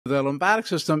The lymphatic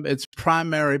system, it's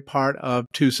primary part of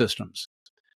two systems.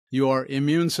 Your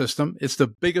immune system, it's the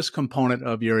biggest component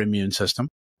of your immune system.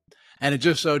 And it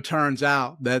just so turns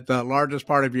out that the largest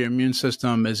part of your immune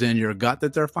system is in your gut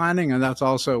that they're finding, and that's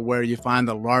also where you find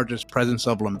the largest presence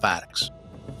of lymphatics.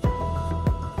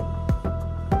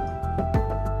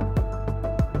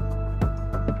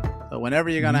 So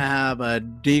whenever you're going to have a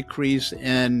decrease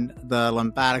in the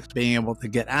lymphatics being able to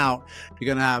get out, you're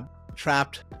going to have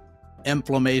trapped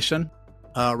inflammation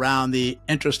around the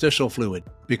interstitial fluid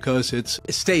because it's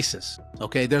stasis.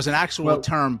 Okay, there's an actual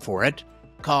term for it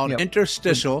called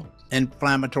interstitial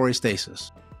inflammatory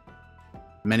stasis.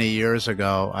 Many years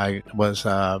ago, I was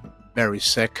very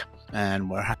sick,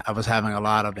 and I was having a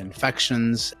lot of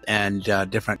infections and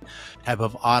different type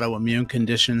of autoimmune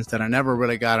conditions that I never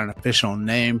really got an official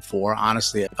name for.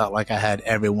 Honestly, it felt like I had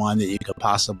every one that you could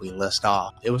possibly list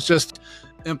off. It was just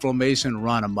inflammation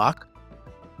run amok.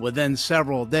 Within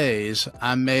several days,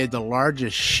 I made the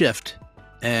largest shift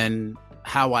in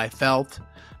how I felt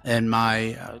and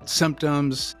my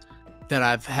symptoms that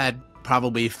I've had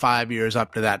probably 5 years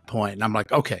up to that point. And I'm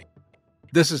like, okay,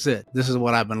 this is it. This is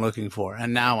what I've been looking for.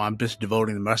 And now I'm just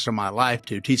devoting the rest of my life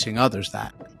to teaching others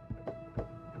that.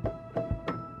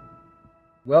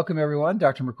 Welcome, everyone.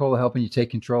 Dr. Mercola helping you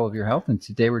take control of your health. And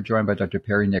today we're joined by Dr.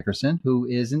 Perry Nickelston, who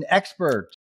is an expert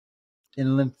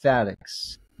in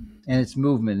lymphatics and its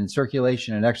movement and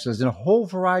circulation and exercise and a whole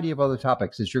variety of other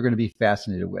topics that you're going to be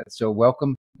fascinated with. So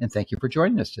welcome and thank you for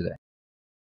joining us today.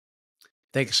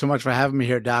 Thank you so much for having me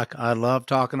here, Doc. I love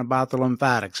talking about the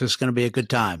lymphatics. It's going to be a good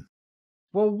time.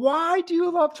 Well, why do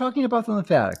you love talking about the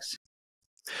lymphatics?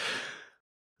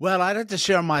 Well, I'd like to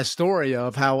share my story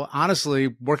of how, honestly,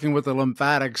 working with the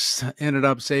lymphatics ended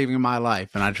up saving my life.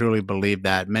 And I truly believe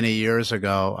that. Many years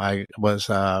ago, I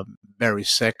was very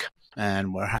sick,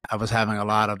 and I was having a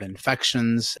lot of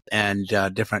infections and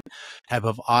different type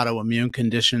of autoimmune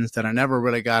conditions that I never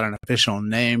really got an official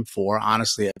name for.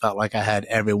 Honestly, it felt like I had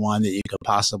every one that you could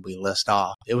possibly list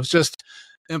off. It was just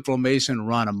inflammation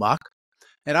run amok.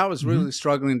 And I was really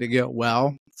struggling to get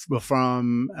well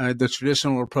from the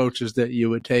traditional approaches that you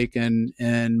would take in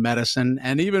medicine,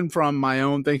 and even from my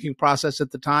own thinking process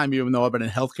at the time, even though I've been in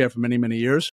healthcare for many, many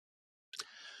years.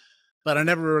 But I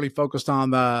never really focused on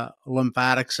the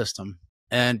lymphatic system.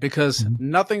 And because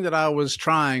nothing that I was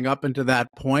trying up until that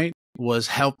point was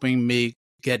helping me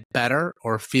get better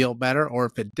or feel better, or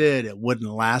if it did, it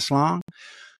wouldn't last long.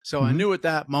 So I knew at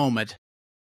that moment,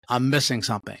 I'm missing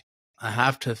something. I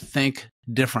have to think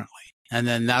differently. And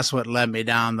then that's what led me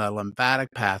down the lymphatic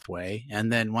pathway.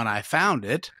 And then when I found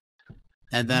it,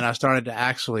 and then I started to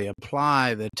actually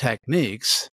apply the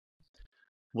techniques,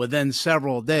 within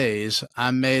several days,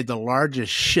 I made the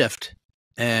largest shift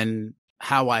in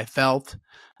how I felt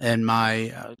and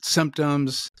my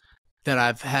symptoms that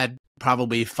I've had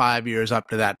probably 5 years up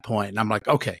to that point. And I'm like,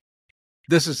 okay,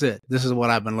 this is it. This is what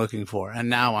I've been looking for. And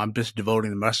now I'm just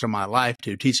devoting the rest of my life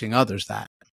to teaching others that.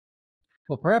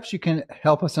 Well, perhaps you can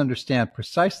help us understand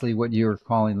precisely what you're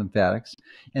calling lymphatics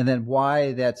and then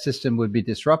why that system would be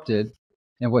disrupted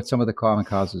and what some of the common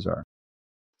causes are.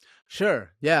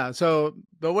 Sure. Yeah. So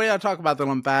the way I talk about the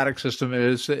lymphatic system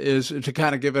is to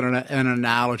kind of give it an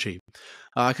analogy.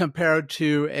 Compared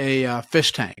to a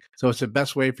fish tank. So it's the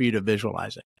best way for you to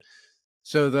visualize it.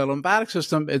 So the lymphatic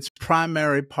system, it's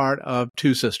primary part of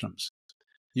two systems.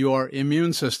 Your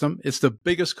immune system, it's the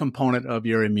biggest component of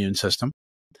your immune system.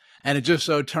 And it just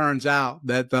so turns out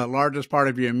that the largest part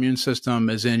of your immune system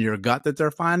is in your gut that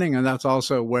they're finding, and that's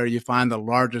also where you find the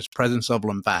largest presence of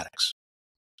lymphatics.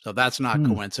 So that's not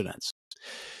coincidence.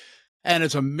 And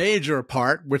it's a major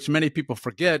part, which many people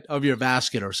forget, of your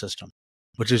vascular system,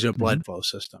 which is your blood flow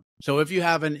system. So if you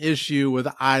have an issue with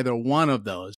either one of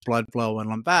those, blood flow and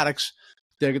lymphatics,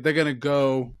 they're going to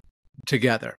go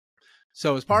together.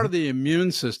 So as part of the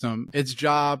immune system, its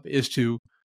job is to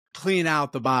clean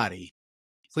out the body,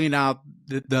 clean out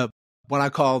the what I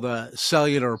call the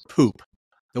cellular poop,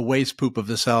 the waste poop of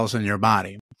the cells in your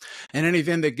body. And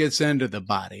anything that gets into the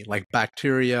body, like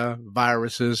bacteria,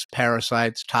 viruses,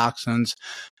 parasites, toxins,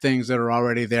 things that are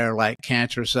already there, like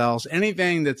cancer cells,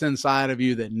 anything that's inside of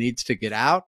you that needs to get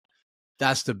out,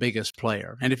 that's the biggest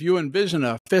player. And if you envision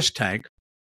a fish tank,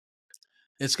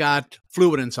 it's got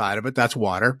fluid inside of it, that's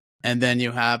water. And then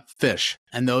you have fish,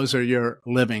 and those are your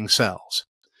living cells.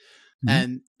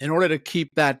 And in order to keep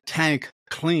that tank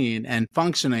clean and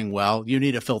functioning well, you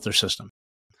need a filter system.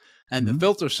 And the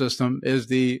filter system is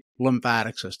the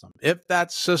lymphatic system. If that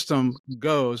system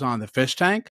goes on the fish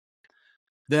tank,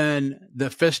 then the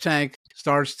fish tank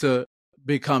starts to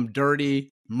become dirty,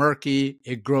 murky,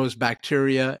 it grows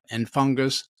bacteria and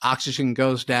fungus, oxygen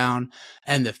goes down,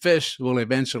 and the fish will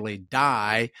eventually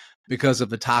die because of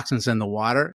the toxins in the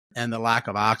water and the lack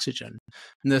of oxygen.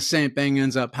 And the same thing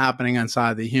ends up happening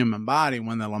inside the human body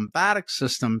when the lymphatic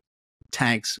system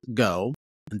tanks go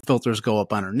and filters go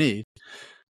up underneath.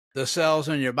 The cells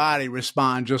in your body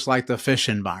respond just like the fish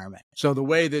environment. So the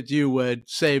way that you would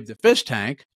save the fish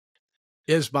tank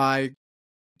is by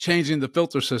changing the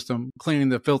filter system, cleaning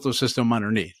the filter system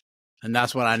underneath. And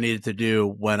that's what I needed to do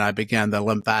when I began the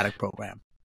lymphatic program.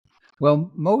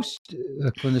 Well, most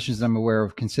clinicians I'm aware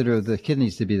of consider the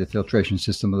kidneys to be the filtration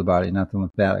system of the body, not the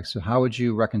lymphatics. So how would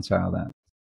you reconcile that?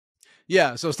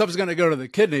 Yeah, so stuff is going to go to the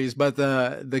kidneys, but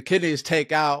the kidneys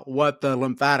take out what the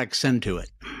lymphatics send to it.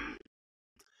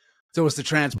 So it's the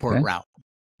transport route.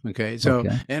 Okay, so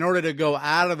in order to go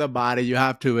out of the body, you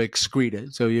have to excrete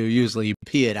it. So you usually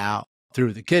pee it out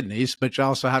through the kidneys, but you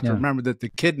also have to remember that the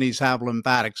kidneys have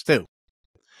lymphatics too.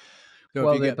 So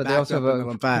well, but they also have the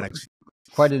lymphatics.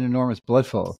 Quite an enormous blood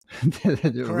flow. They're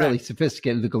really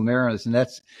sophisticated glomerulus, and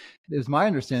it's my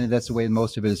understanding that's the way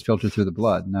most of it is filtered through the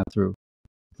blood, not through.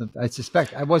 I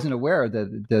suspect I wasn't aware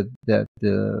that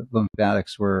the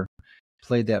lymphatics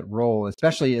played that role,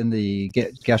 especially in the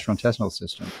gastrointestinal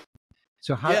system.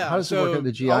 So how does it work in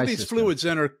the GI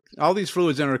system? All these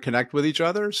fluids interconnect with each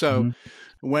other. So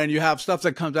when you have stuff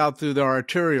that comes out through the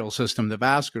arterial system, the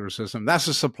vascular system, that's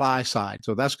the supply side.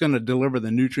 So that's going to deliver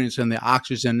the nutrients and the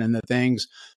oxygen and the things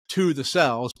to the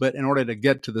cells. But in order to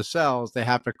get to the cells, they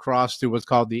have to cross through what's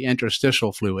called the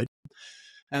interstitial fluid.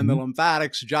 And the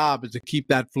lymphatics' job is to keep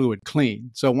that fluid clean.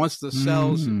 So once the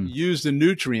cells use the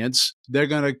nutrients, they're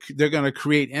going to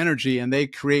create energy, and they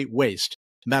create waste,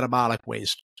 metabolic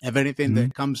waste, of anything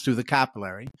that comes through the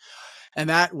capillary. And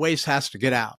that waste has to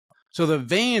get out. So the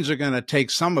veins are going to take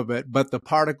some of it, but the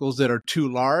particles that are too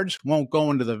large won't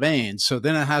go into the veins. So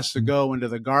then it has to go into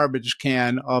the garbage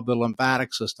can of the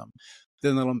lymphatic system.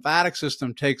 Then the lymphatic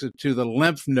system takes it to the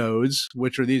lymph nodes,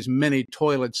 which are these mini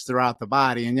toilets throughout the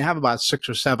body. And you have about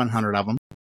 600 or 700 of them.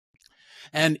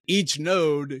 And each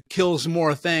node kills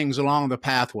more things along the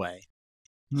pathway.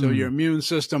 So your immune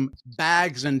system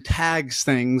bags and tags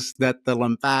things that the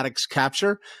lymphatics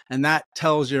capture, and that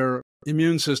tells your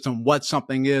immune system what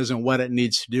something is and what it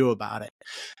needs to do about it.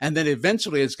 And then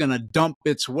eventually it's going to dump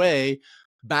its way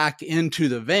back into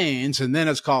the veins, and then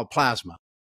it's called plasma.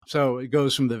 So it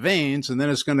goes from the veins, and then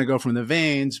it's going to go from the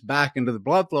veins back into the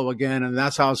blood flow again, and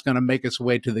that's how it's going to make its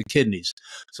way to the kidneys.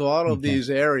 So all of these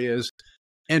areas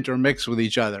intermix with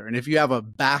each other. And if you have a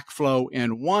backflow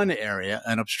in one area,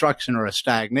 an obstruction or a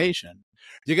stagnation,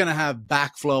 you're going to have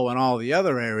backflow in all the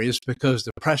other areas because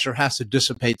the pressure has to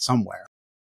dissipate somewhere.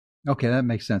 Okay, that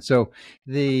makes sense. So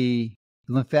the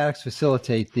lymphatics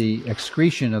facilitate the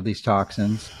excretion of these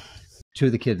toxins to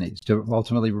the kidneys to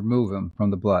ultimately remove them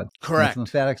from the blood. Correct. If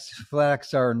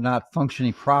lymphatics are not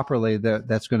functioning properly,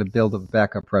 that's going to build up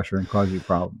backup pressure and cause you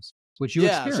problems, which you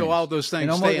experience. So all those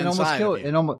things stay inside of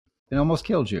you. It almost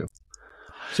killed you.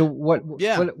 So what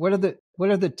are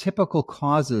the typical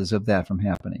causes of that from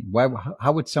happening?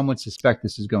 How would someone suspect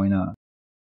this is going on?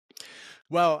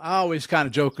 Well, I always kind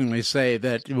of jokingly say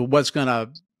that what's going to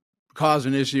cause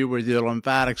an issue with your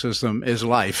lymphatic system is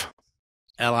life,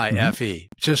 L-I-F-E.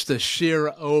 Just the sheer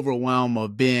overwhelm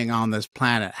of being on this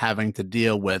planet, having to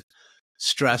deal with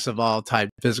stress of all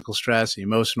types, physical stress,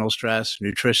 emotional stress,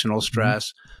 nutritional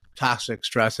stress, toxic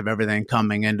stress of everything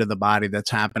coming into the body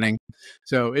that's happening.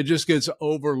 So it just gets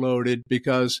overloaded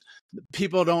because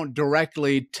people don't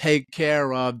directly take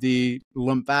care of the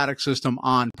lymphatic system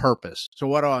on purpose. So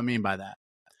what do I mean by that?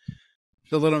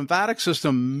 So the lymphatic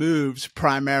system moves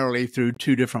primarily through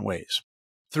two different ways.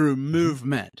 Through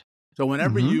movement. So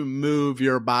whenever you move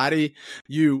your body,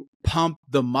 you pump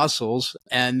the muscles,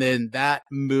 and then that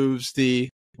moves the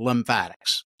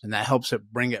lymphatics, and that helps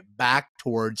it bring it back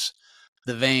towards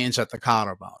the veins at the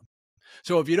collarbone.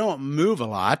 So if you don't move a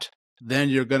lot, then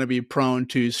you're going to be prone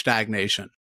to stagnation,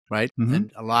 right?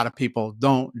 And a lot of people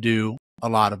don't do a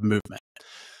lot of movement.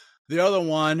 The other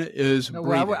one is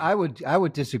breathing. Well, I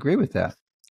would disagree with that.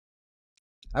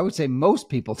 I would say most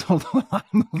people don't do a lot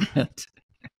of movement.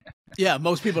 Yeah,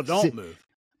 most people don't move.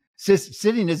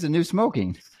 Sitting is the new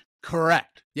smoking.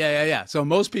 Correct. Yeah. So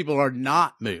most people are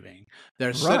not moving.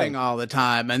 They're sitting all the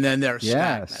time, and then they're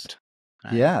stagnant.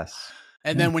 Right? Yes.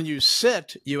 And then when you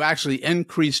sit, you actually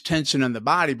increase tension in the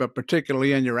body, but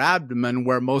particularly in your abdomen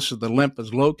where most of the lymph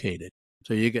is located.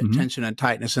 So you get tension and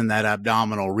tightness in that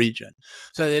abdominal region.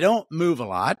 So they don't move a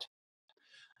lot.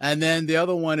 And then the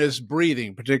other one is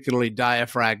breathing, particularly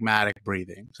diaphragmatic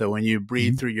breathing. So when you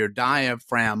breathe through your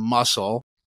diaphragm muscle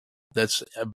that's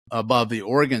above the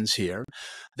organs here,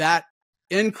 that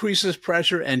increases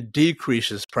pressure and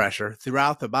decreases pressure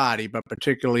throughout the body, but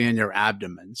particularly in your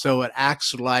abdomen. So it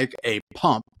acts like a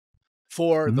pump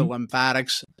for the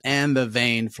lymphatics and the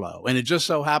vein flow. And it just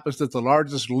so happens that the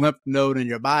largest lymph node in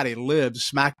your body lives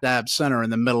smack dab center in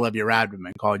the middle of your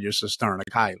abdomen, called your cisterna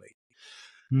chyli.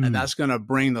 And that's going to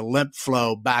bring the lymph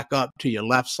flow back up to your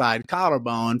left side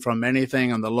collarbone from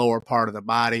anything on the lower part of the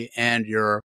body and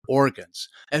your organs.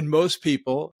 And most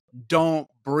people don't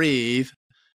breathe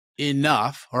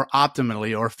enough or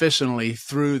optimally or efficiently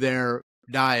through their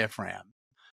diaphragm.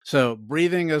 So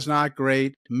breathing is not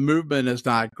great, movement is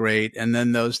not great, and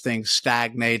then those things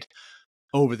stagnate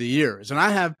over the years. And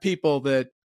I have people that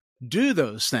do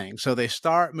those things. So they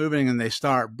start moving and they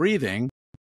start breathing,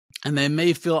 and they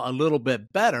may feel a little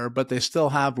bit better, but they still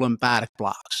have lymphatic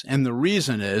blocks. And the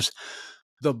reason is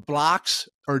the blocks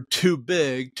are too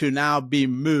big to now be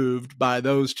moved by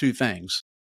those two things.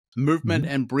 Movement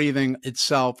and breathing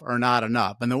itself are not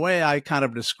enough. And the way I kind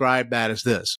of describe that is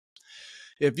this.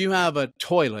 If you have a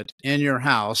toilet in your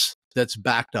house that's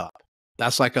backed up,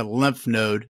 that's like a lymph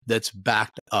node that's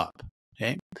backed up,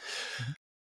 okay?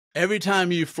 Every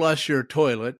time you flush your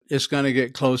toilet, it's going to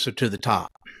get closer to the top.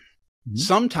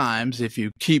 Sometimes if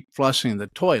you keep flushing the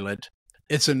toilet,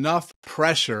 it's enough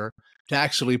pressure to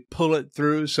actually pull it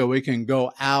through so it can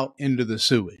go out into the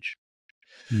sewage.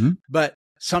 But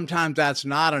sometimes that's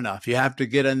not enough. You have to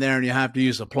get in there and you have to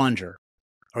use a plunger,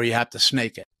 or you have to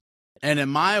snake it. And in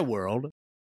my world,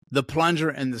 the plunger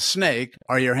and the snake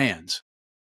are your hands.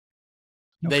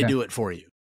 They do it for you.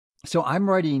 So I'm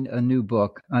writing a new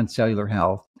book on cellular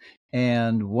health,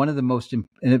 and one of the most, and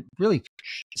it really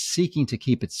seeking to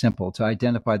keep it simple, to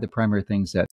identify the primary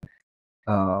things that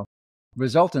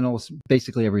result in almost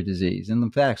basically every disease. And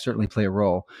lymphatics certainly play a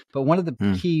role. But one of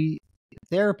the key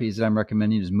therapies that I'm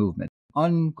recommending is movement,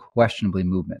 unquestionably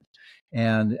movement.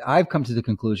 And I've come to the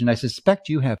conclusion, I suspect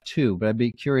you have too, but I'd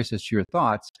be curious as to your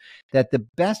thoughts, that the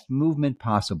best movement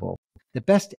possible, the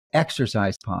best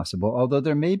exercise possible, although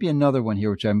there may be another one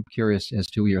here, which I'm curious as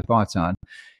to your thoughts on,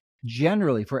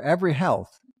 generally for every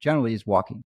health, generally is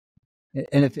walking.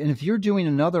 And if you're doing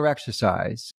another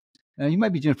exercise, now you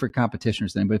might be doing it for competition or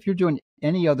something, but if you're doing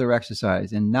any other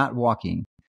exercise and not walking,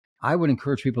 I would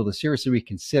encourage people to seriously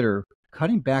reconsider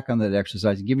cutting back on that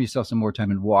exercise and giving yourself some more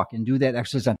time and walk, and do that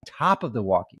exercise on top of the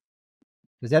walking,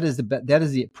 because that is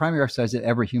the primary exercise that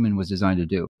every human was designed to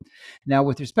do. Now,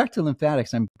 with respect to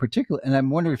lymphatics, I'm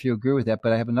wondering if you agree with that,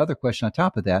 but I have another question on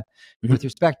top of that. With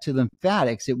respect to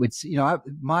lymphatics, it would,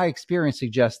 my experience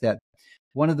suggests that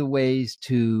one of the ways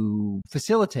to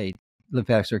facilitate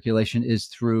lymphatic circulation is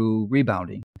through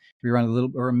rebounding. You're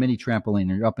on a mini trampoline,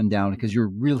 and you're up and down, because you're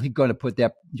really going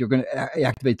to you're going to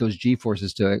activate those G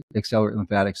forces to accelerate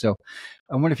lymphatics. So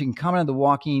I wonder if you can comment on the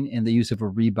walking and the use of a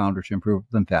rebounder to improve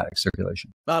lymphatic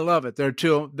circulation. I love it.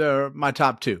 They're my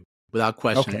top two, without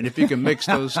question. Okay. And if you can mix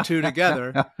those two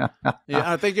together,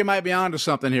 I think you might be onto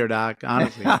something here, Doc,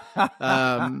 honestly.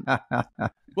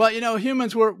 Well,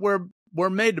 humans, we're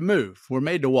made to move. We're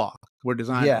made to walk. We're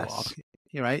designed to walk.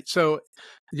 Right. So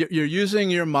you're using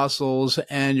your muscles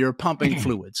and you're pumping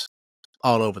fluids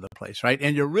all over the place. Right.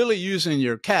 And you're really using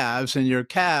your calves, and your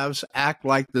calves act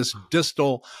like this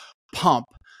distal pump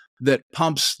that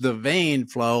pumps the vein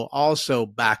flow also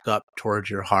back up towards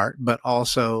your heart, but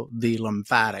also the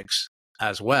lymphatics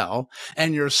as well.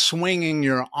 And you're swinging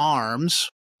your arms,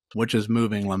 which is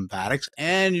moving lymphatics.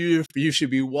 And you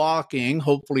should be walking,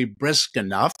 hopefully brisk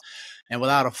enough and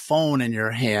without a phone in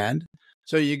your hand.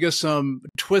 So you get some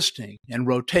twisting and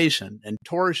rotation and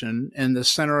torsion in the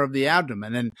center of the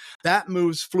abdomen, and that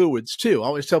moves fluids too. I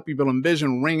always tell people,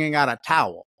 envision wringing out a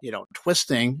towel.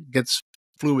 Twisting gets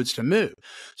fluids to move.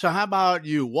 So how about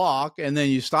you walk and then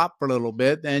you stop for a little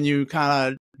bit, then you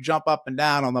kind of jump up and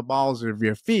down on the balls of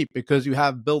your feet, because you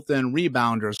have built-in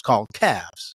rebounders called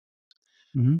calves.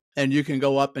 And you can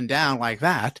go up and down like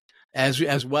that,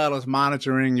 as well as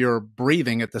monitoring your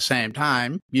breathing at the same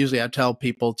time. Usually I tell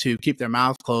people to keep their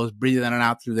mouth closed, breathe in and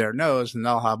out through their nose, and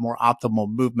they'll have more optimal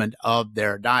movement of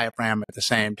their diaphragm at the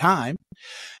same time.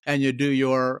 And you do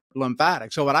your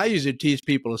lymphatics. So what I usually teach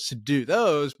people is to do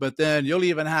those, but then you'll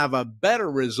even have a better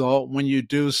result when you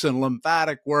do some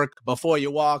lymphatic work before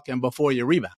you walk and before you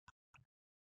rebound.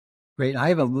 Great. I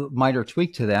have a minor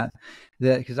tweak to that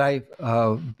because I've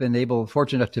been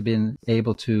fortunate enough to been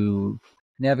able to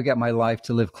navigate my life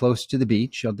to live close to the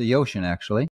beach, of the ocean,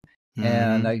 actually.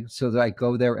 And so I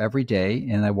go there every day,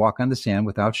 and I walk on the sand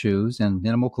without shoes and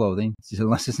minimal clothing,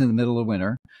 unless it's in the middle of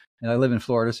winter. And I live in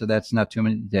Florida, so that's not too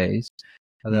many days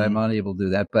that I'm unable to do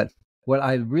that. But what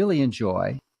I really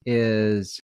enjoy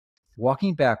is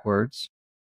walking backwards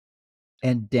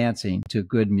and dancing to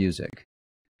good music.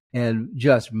 and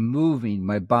just moving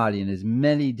my body in as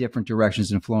many different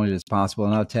directions and flowing it as possible.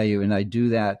 And I'll tell you, and I do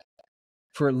that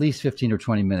for at least 15 or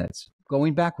 20 minutes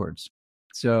going backwards.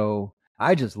 So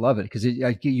I just love it because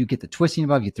you get the twisting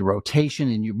above, you get the rotation,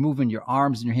 and you're moving your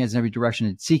arms and your hands in every direction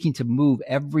and seeking to move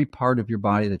every part of your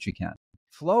body that you can,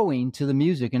 flowing to the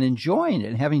music and enjoying it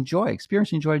and having joy,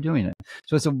 experiencing joy doing it.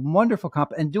 So it's a wonderful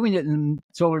and doing it in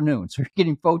solar noon. So you're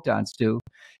getting photons too.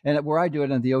 And where I do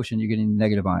it in the ocean, you're getting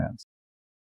negative ions.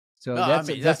 So that's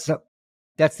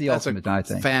the ultimate, I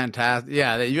think. Fantastic.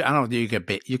 Yeah, I don't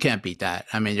think you can't beat that.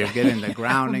 I mean, you're getting the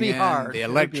grounding in, the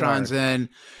electrons in,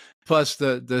 plus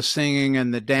the singing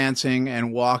and the dancing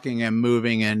and walking and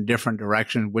moving in different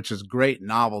directions, which is great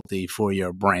novelty for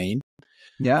your brain.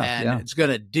 It's going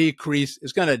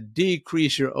to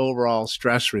decrease your overall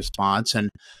stress response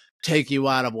and take you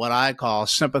out of what I call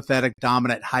sympathetic,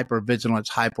 dominant,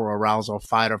 hypervigilance, hyperarousal,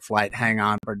 fight or flight, hang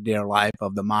on for dear life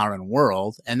of the modern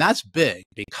world. And that's big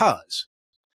because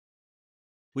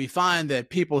we find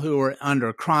that people who are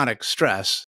under chronic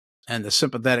stress and the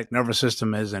sympathetic nervous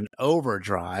system is in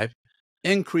overdrive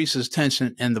increases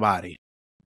tension in the body.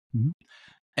 Mm-hmm.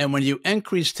 And when you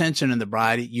increase tension in the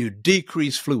body, you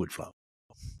decrease fluid flow.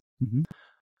 Mm-hmm.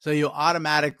 So you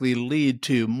automatically lead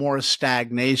to more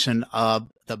stagnation of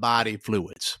the body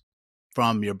fluids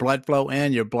from your blood flow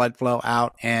in, your blood flow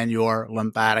out, and your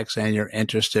lymphatics and your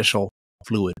interstitial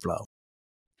fluid flow.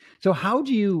 So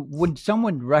would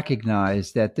someone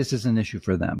recognize that this is an issue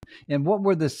for them? And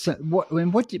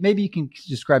maybe you can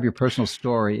describe your personal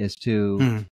story as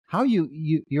to how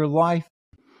your life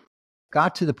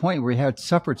got to the point where you had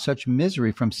suffered such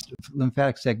misery from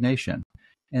lymphatic stagnation.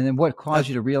 And then what caused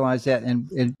you to realize that,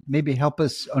 and maybe help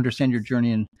us understand your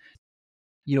journey and,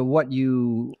 what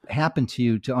happened to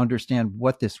you to understand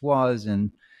what this was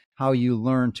and how you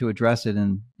learned to address it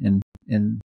and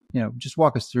just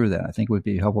walk us through that. I think would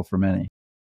be helpful for many.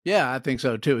 Yeah, I think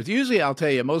so too. Usually I'll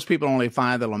tell you, most people only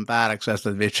find the lymphatics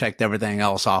after they've checked everything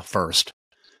else off first.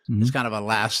 Mm-hmm. It's kind of a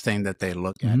last thing that they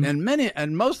look at. Mm-hmm.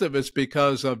 And most of it's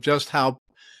because of just how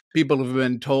people have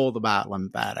been told about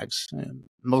lymphatics.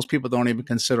 Most people don't even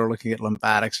consider looking at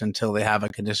lymphatics until they have a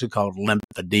condition called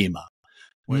lymphedema,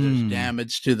 where there's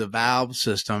damage to the valve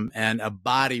system and a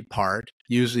body part,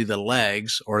 usually the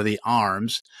legs or the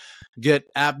arms, get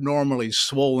abnormally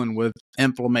swollen with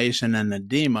inflammation and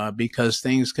edema because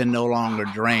things can no longer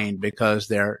drain because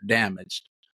they're damaged.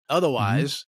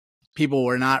 Otherwise, people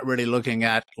were not really looking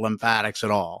at lymphatics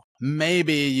at all.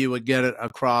 Maybe you would get it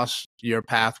across your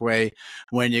pathway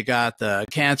when you got the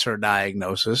cancer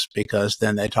diagnosis, because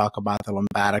then they talk about the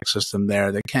lymphatic system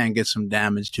there. They can get some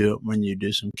damage to it when you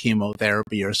do some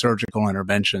chemotherapy or surgical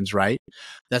interventions, right?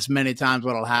 That's many times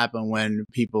what will happen when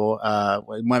people,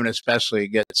 women especially,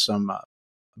 get some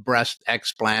breast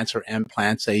explants or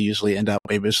implants. They usually end up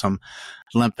maybe with some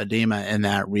lymphedema in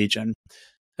that region.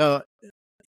 So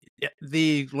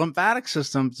the lymphatic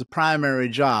system's primary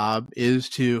job is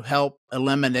to help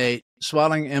eliminate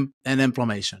swelling and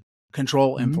inflammation,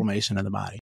 control inflammation in the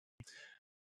body.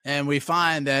 And we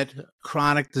find that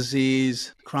chronic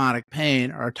disease, chronic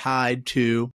pain are tied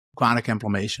to chronic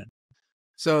inflammation.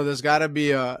 So there's got to be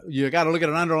you got to look at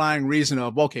an underlying reason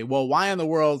of, okay, well, why in the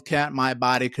world can't my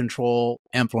body control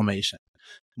inflammation?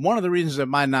 One of the reasons it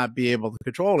might not be able to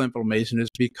control inflammation is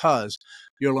because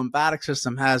your lymphatic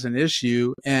system has an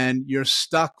issue and you're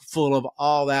stuck full of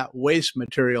all that waste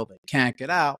material that can't get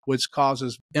out, which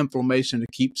causes inflammation to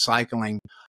keep cycling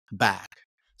back.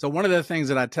 So one of the things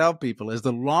that I tell people is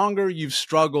the longer you've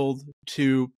struggled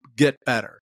to get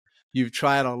better, you've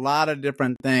tried a lot of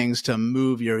different things to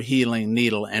move your healing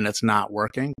needle and it's not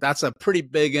working, that's a pretty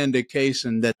big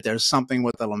indication that there's something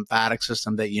with the lymphatic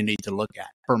system that you need to look at.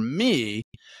 For me,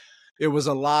 it was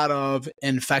a lot of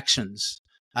infections.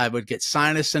 I would get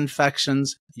sinus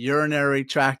infections, urinary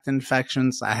tract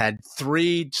infections. I had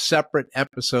 3 separate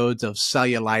episodes of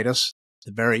cellulitis,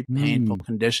 a very painful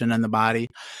condition in the body.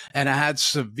 And I had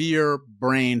severe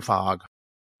brain fog.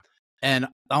 And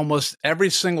almost every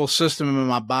single system in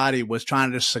my body was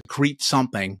trying to secrete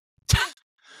something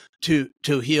to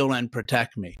heal and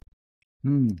protect me.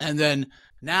 And then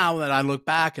now that I look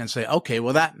back and say, okay,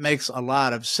 well, that makes a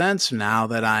lot of sense now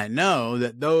that I know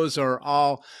that those are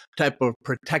all type of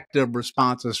protective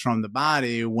responses from the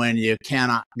body when you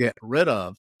cannot get rid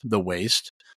of the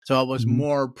waste. So I was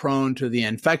more prone to the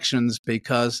infections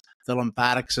because the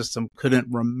lymphatic system couldn't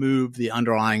remove the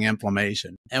underlying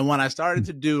inflammation. And when I started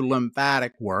to do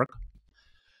lymphatic work,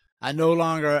 I no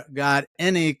longer got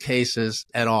any cases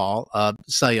at all of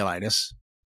cellulitis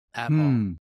at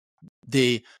all.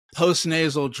 The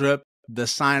postnasal drip, the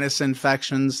sinus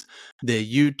infections,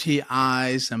 the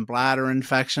UTIs and bladder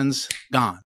infections,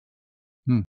 gone.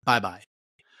 bye-bye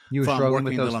You were from struggling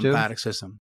with working the those too? lymphatic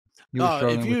system. You were Oh, if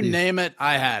struggling with you these? name it,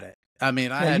 I had it. I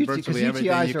mean, I had virtually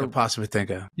everything you could possibly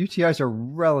think of. UTIs are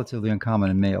relatively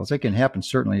uncommon in males. They can happen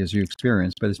certainly as you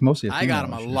experience, but it's mostly a female I got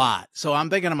them a lot. So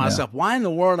I'm thinking to myself, why in the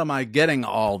world am I getting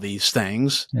all these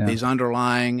things, these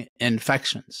underlying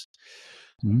infections?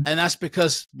 And that's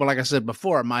because, well, like I said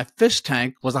before, my fish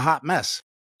tank was a hot mess.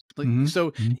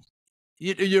 So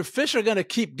your fish are going to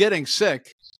keep getting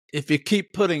sick if you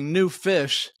keep putting new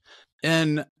fish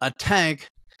in a tank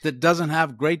that doesn't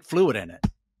have great fluid in it.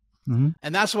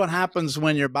 And that's what happens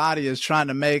when your body is trying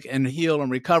to make and heal and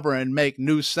recover and make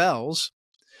new cells.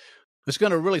 It's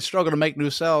going to really struggle to make new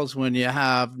cells when you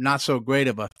have not so great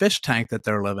of a fish tank that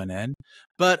they're living in.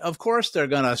 But of course, they're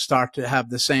going to start to have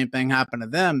the same thing happen to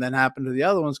them that happened to the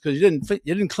other ones because you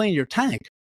didn't clean your tank.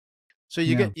 So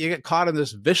you get caught in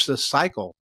this vicious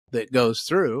cycle that goes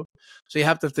through. So you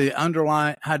have to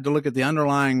look at the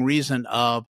underlying reason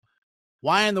of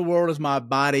why in the world is my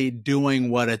body doing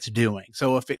what it's doing?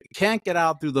 So if it can't get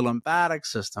out through the lymphatic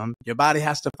system, your body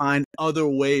has to find other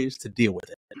ways to deal with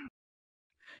it.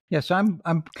 Yeah, so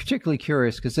I'm particularly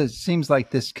curious because it seems like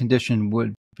this condition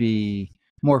would be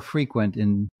more frequent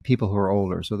in people who are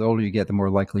older. So the older you get, the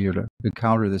more likely you're to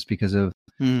encounter this because of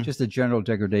just the general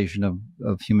degradation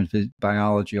of human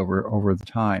biology over the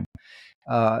time.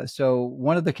 So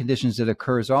one of the conditions that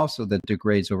occurs also that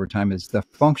degrades over time is the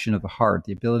function of the heart,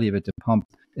 the ability of it to pump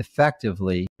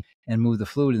effectively and move the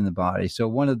fluid in the body. So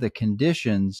one of the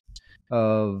conditions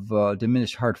of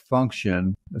diminished heart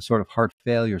function, a sort of heart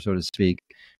failure, so to speak,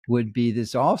 would be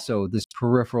this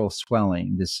peripheral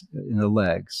swelling, this in the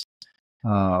legs,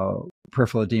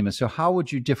 peripheral edema. So how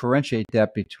would you differentiate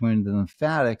that between the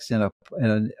lymphatics and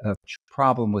a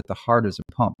problem with the heart as a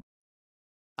pump?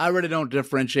 I really don't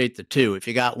differentiate the two. If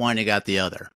you got one, you got the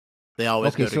other. They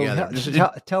always go together.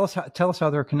 Tell us how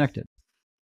they're connected.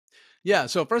 Yeah.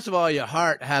 So first of all, your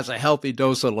heart has a healthy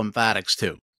dose of lymphatics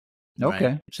too. Okay.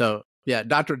 Right? So yeah,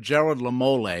 Dr. Gerald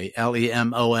Lemole,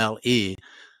 Lemole,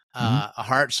 a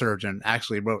heart surgeon,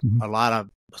 actually wrote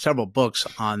several books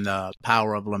on the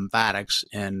power of lymphatics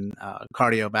in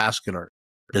cardiovascular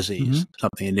disease,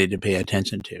 something you need to pay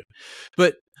attention to.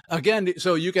 But again,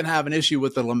 so you can have an issue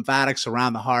with the lymphatics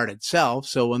around the heart itself.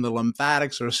 So when the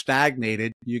lymphatics are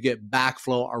stagnated, you get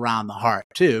backflow around the heart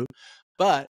too.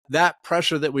 But that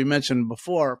pressure that we mentioned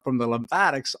before from the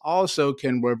lymphatics also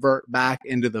can revert back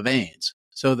into the veins.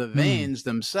 So the veins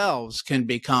themselves can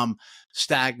become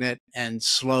stagnant and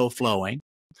slow flowing.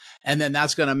 And then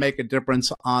that's going to make a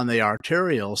difference on the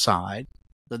arterial side.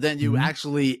 But then you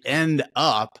actually end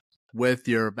up with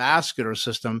your vascular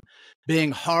system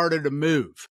being harder to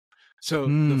move. So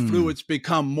the fluids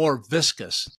become more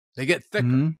viscous. They get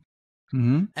thicker.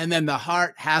 And then the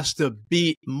heart has to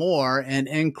beat more and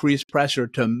increase pressure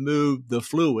to move the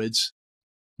fluids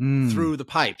through the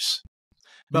pipes.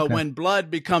 But when blood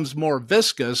becomes more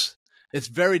viscous, it's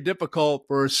very difficult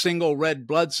for single red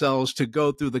blood cells to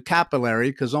go through the capillary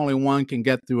because only one can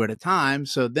get through at a time.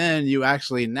 So then you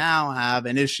actually now have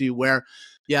an issue where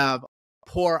you have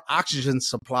poor oxygen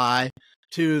supply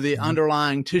to the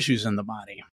underlying tissues in the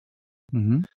body.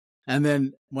 And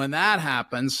then when that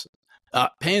happens,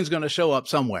 pain's going to show up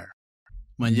somewhere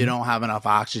when you don't have enough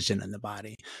oxygen in the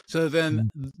body. So then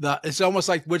it's almost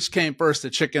like which came first, the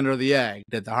chicken or the egg?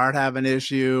 Did the heart have an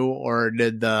issue or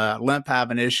did the lymph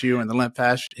have an issue and the lymph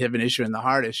have an issue and the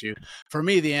heart issue? For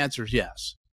me, the answer is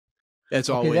yes. It's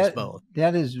always both.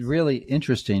 That is really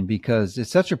interesting because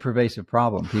it's such a pervasive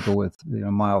problem, people with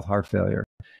mild heart failure.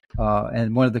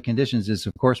 And one of the conditions is,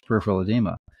 of course, peripheral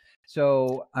edema.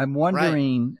 So I'm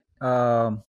wondering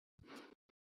a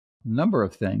number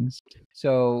of things.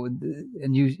 So,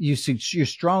 and you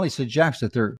strongly suggest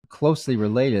that they're closely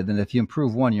related, and if you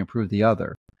improve one, you improve the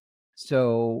other.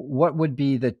 So what would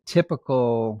be the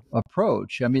typical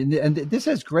approach? I mean, and this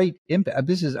has great impact.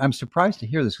 I'm surprised to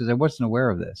hear this because I wasn't aware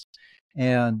of this.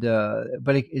 And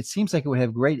but it seems like it would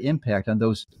have great impact on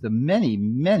the many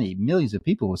millions of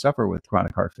people who suffer with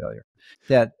chronic heart failure.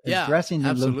 That addressing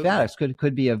the lymphatics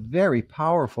could be a very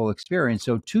powerful experience.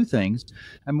 So two things.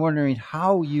 I'm wondering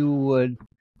how you would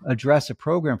address a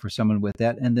program for someone with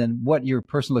that, and then what your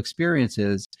personal experience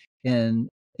is in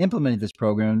implementing this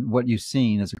program, what you've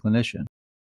seen as a clinician.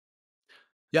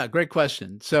 Yeah, great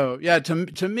question. So yeah,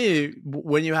 to me,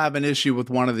 when you have an issue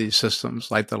with one of these systems,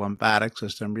 like the lymphatic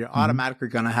system, you're automatically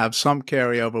going to have some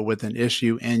carryover with an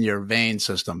issue in your vein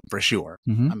system for sure.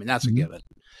 I mean, that's a given.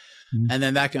 and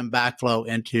then that can backflow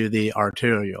into the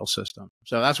arterial system.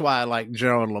 So that's why I like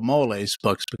Gerald Lamole's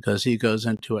books, because he goes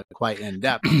into it quite in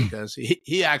depth, because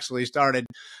he actually started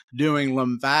doing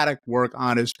lymphatic work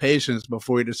on his patients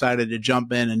before he decided to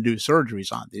jump in and do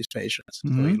surgeries on these patients.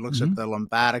 So he looks at the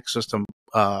lymphatic system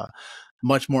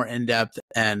much more in depth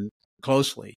and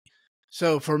closely.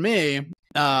 So for me,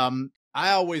 I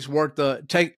always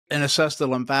take and assess the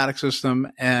lymphatic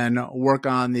system and work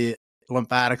on the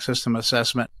lymphatic system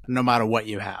assessment no matter what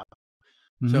you have.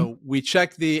 So we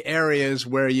check the areas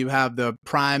where you have the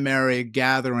primary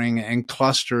gathering and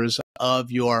clusters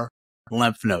of your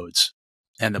lymph nodes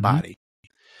in the body.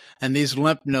 And these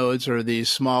lymph nodes are these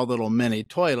small little mini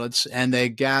toilets, and they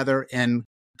gather in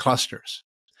clusters.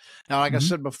 Now, like I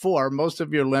said before, most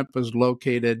of your lymph is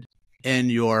located in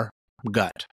your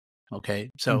gut. Okay.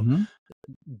 So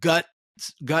gut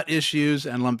issues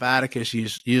and lymphatic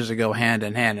issues usually go hand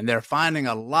in hand. And they're finding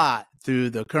a lot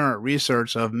through the current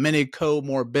research of many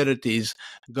comorbidities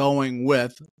going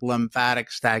with lymphatic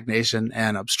stagnation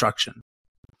and obstruction.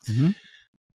 And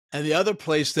the other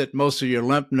place that most of your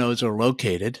lymph nodes are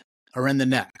located are in the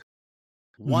neck.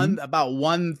 About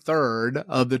 1/3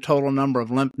 of the total number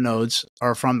of lymph nodes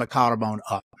are from the collarbone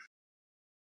up,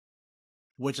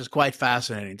 which is quite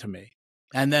fascinating to me.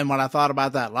 And then when I thought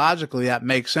about that logically, that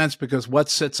makes sense, because what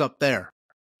sits up there?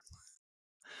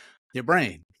 Your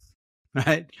brain,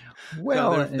 right?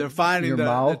 Well, so they're finding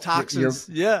the toxins.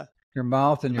 Your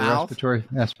mouth and your respiratory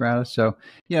apparatus. So,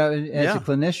 as a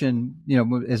clinician,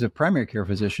 as a primary care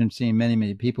physician, seeing many,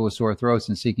 many people with sore throats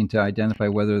and seeking to identify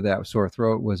whether that sore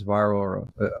throat was viral or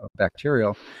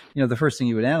bacterial, the first thing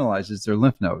you would analyze is their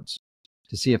lymph nodes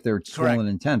to see if they're swollen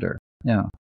and tender. Yeah.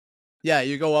 Yeah,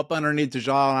 you go up underneath the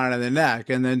jawline of the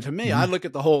neck. And then to me, I look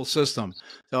at the whole system.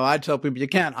 So I tell people you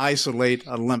can't isolate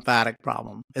a lymphatic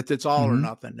problem. It's all or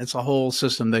nothing. It's a whole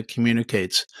system that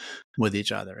communicates with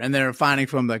each other. And they're finding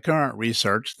from the current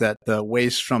research that the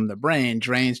waste from the brain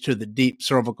drains to the deep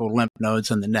cervical lymph nodes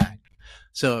in the neck.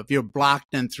 So if you're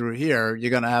blocked in through here,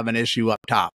 you're going to have an issue up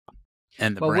top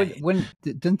in the brain.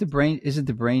 Isn't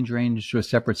the brain drained to a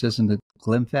separate system, the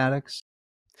lymphatics?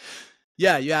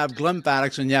 Yeah, you have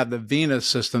lymphatics and you have the venous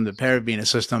system, the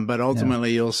perivenous system, but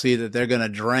ultimately you'll see that they're going to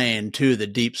drain to the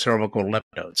deep cervical lymph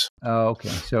nodes. Oh, okay.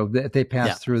 So they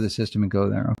pass through the system and go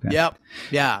there. Okay. Yep.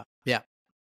 Yeah.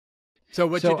 So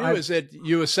what you do is that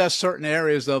you assess certain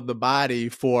areas of the body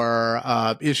for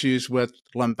issues with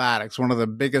lymphatics. One of the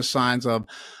biggest signs of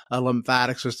a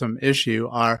lymphatic system issue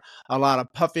are a lot of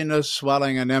puffiness,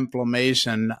 swelling, and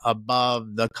inflammation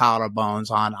above the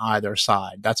collarbones on either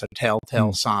side. That's a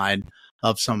telltale sign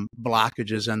of some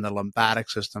blockages in the lymphatic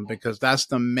system, because that's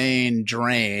the main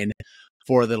drain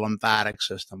for the lymphatic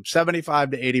system.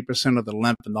 75 to 80% of the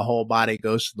lymph in the whole body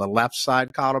goes to the left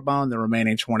side collarbone. The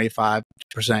remaining 25%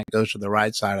 goes to the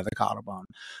right side of the collarbone,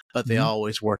 but they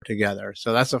always work together.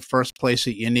 So that's the first place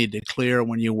that you need to clear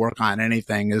when you work on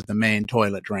anything, is the main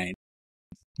toilet drain.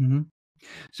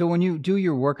 So when you do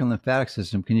your work on the lymphatic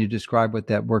system, can you describe what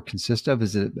that work consists of?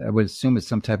 I would assume it's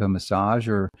some type of massage,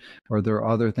 or are there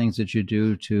other things that you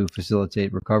do to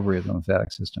facilitate recovery of the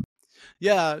lymphatic system?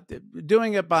 Yeah,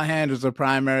 doing it by hand is the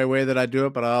primary way that I do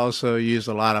it, but I also use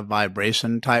a lot of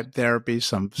vibration type therapy,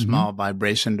 some small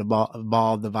vibration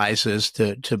ball devices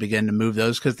to begin to move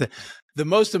those. Because the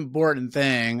most important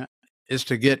thing is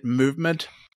to get movement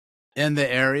in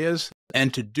the areas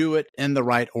and to do it in the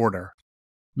right order.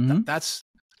 That's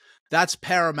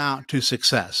paramount to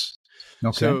success.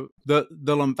 Okay. So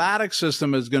the lymphatic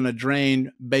system is going to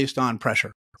drain based on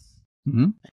pressure.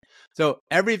 So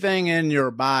everything in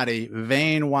your body,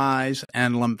 vein-wise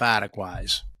and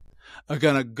lymphatic-wise, are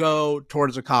going to go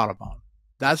towards the collarbone.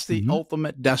 That's the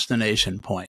ultimate destination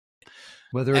point.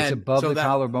 Whether it's above the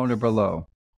collarbone or below.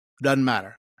 Doesn't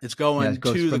matter. It's going it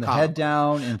goes to from the head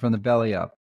down and from the belly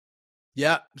up.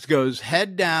 Yeah, it goes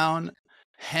head down,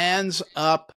 hands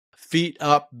up, feet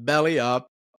up, belly up,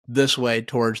 this way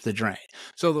towards the drain.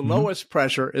 So the lowest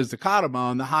pressure is the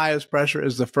collarbone. The highest pressure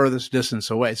is the furthest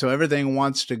distance away. So everything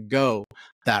wants to go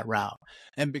that route.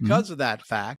 And because of that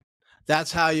fact,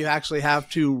 that's how you actually have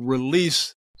to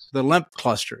release the lymph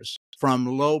clusters from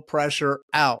low pressure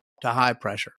out to high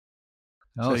pressure.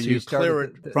 So you clear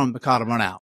it from the collarbone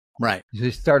out. Right. So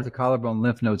you start at the collarbone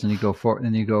lymph nodes and you go forward,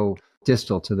 and you go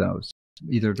distal to those,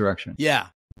 either direction. Yeah.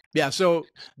 Yeah. So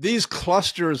these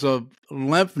clusters of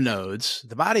lymph nodes,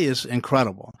 the body is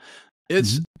incredible.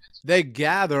 They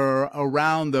gather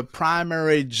around the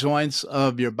primary joints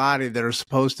of your body that are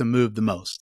supposed to move the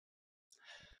most.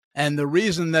 And the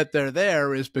reason that they're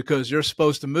there is because you're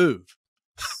supposed to move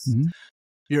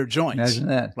your joints. Imagine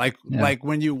that. Like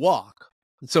when you walk.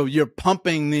 So you're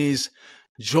pumping these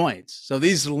joints. So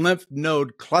these lymph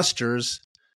node clusters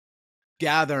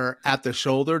gather at the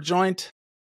shoulder joint,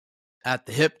 at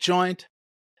the hip joint,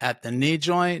 at the knee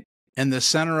joint, in the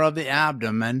center of the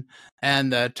abdomen,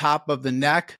 and the top of the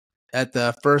neck, at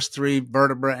the first three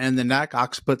vertebrae in the neck,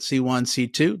 occiput C1,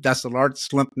 C2. That's the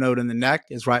largest lymph node in the neck,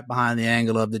 is right behind the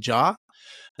angle of the jaw.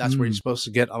 That's where you're supposed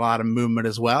to get a lot of movement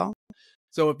as well.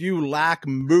 So if you lack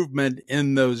movement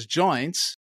in those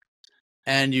joints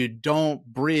and you don't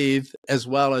breathe as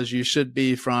well as you should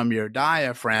be from your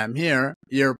diaphragm here,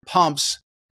 your pumps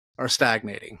are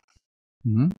stagnating.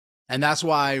 And that's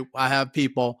why I have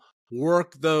people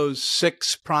work those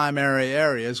 6 primary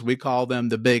areas. We call them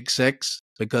the big 6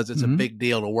 because it's a big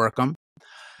deal to work them.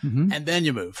 And then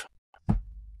you move.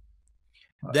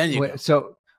 Then you go.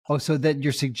 So that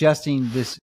you're suggesting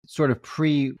this sort of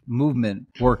pre-movement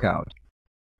workout.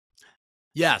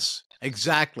 Yes,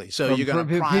 exactly. So you're going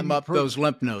to prime up those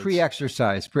lymph nodes.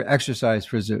 Pre-exercise. Exercise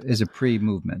is a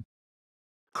pre-movement.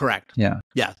 Correct. Yeah.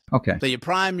 Yeah. Okay. So you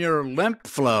prime your lymph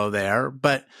flow there,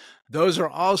 but those are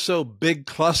also big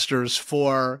clusters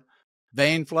for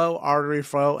vein flow, artery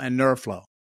flow, and nerve flow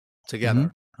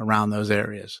together around those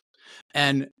areas.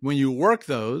 And when you work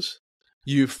those,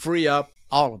 you free up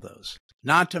all of those.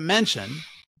 Not to mention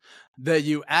that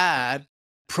you add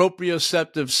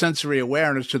proprioceptive sensory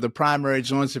awareness to the primary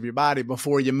joints of your body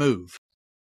before you move.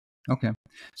 Okay.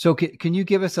 So can you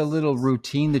give us a little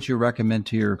routine that you recommend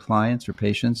to your clients or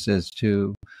patients as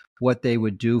to what they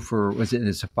would do for, is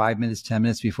it 5 minutes, 10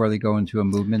 minutes before they go into a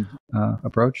movement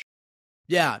approach?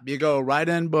 Yeah, you go right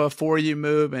in before you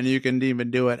move, and you can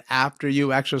even do it after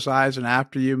you exercise and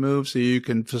after you move, so you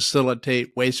can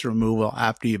facilitate waste removal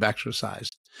after you've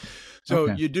exercised.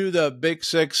 So you do the big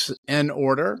 6 in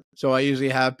order. So I usually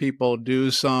have people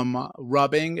do some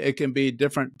rubbing. It can be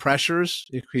different pressures.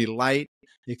 It can be light.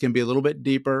 It can be a little bit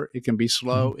deeper. It can be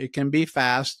slow. It can be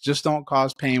fast. Just don't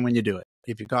cause pain when you do it.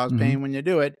 If you cause pain when you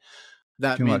do it,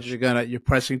 that means you're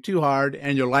pressing too hard,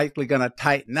 and you're likely going to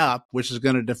tighten up, which is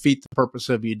going to defeat the purpose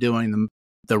of you doing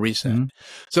the reset.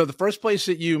 So the first place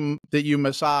that you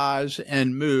massage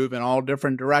and move in all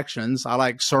different directions, I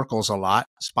like circles a lot,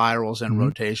 spirals and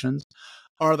rotations,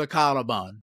 are the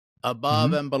collarbone.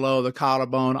 Above and below the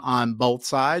collarbone on both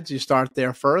sides. You start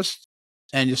there first,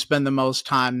 and you spend the most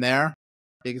time there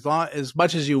as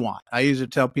much as you want. I usually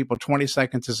tell people 20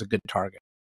 seconds is a good target.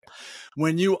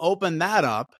 When you open that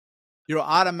up, you're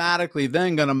automatically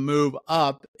then going to move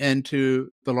up into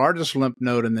the largest lymph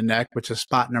node in the neck, which is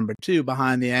spot number 2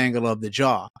 behind the angle of the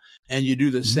jaw. And you do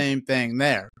the same thing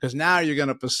there, because now you're going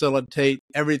to facilitate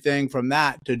everything from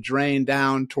that to drain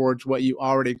down towards what you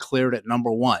already cleared at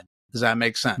number 1. Does that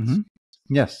make sense?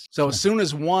 Yes. So as soon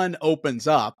as 1 opens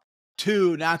up,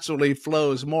 2 naturally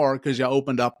flows more because you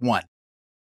opened up 1.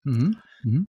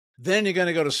 Then you're going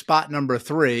to go to spot number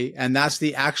 3, and that's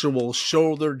the actual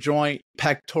shoulder joint,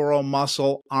 pectoral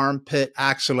muscle, armpit,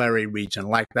 axillary region,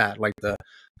 like that, like the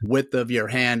width of your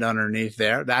hand underneath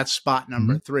there. That's spot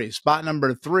number 3. Spot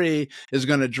number 3 is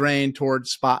going to drain towards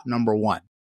spot number 1.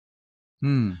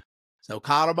 So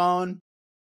collarbone,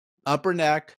 upper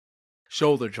neck,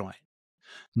 shoulder joint.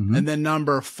 And then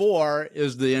number 4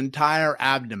 is the entire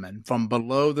abdomen, from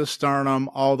below the sternum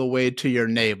all the way to your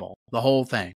navel, the whole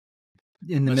thing.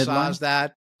 In the Massage midline?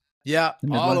 that. Yeah,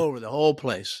 all over the whole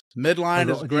place. Midline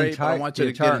is great, but I want you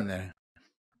to get in there.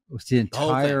 It's the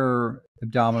entire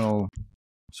abdominal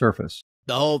surface.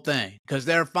 The whole thing, because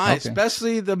they're fine,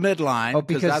 especially the midline,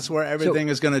 because that's where everything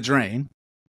is going to drain.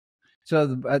 So,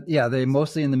 they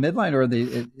mostly in the midline, or are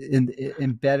they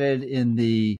embedded in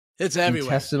the it's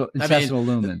everywhere. intestinal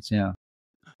lumens? Yeah.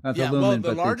 Not the lumen,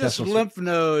 the largest lymph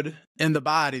node in the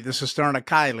body, the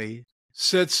cisterna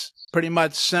sits pretty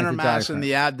much center mass in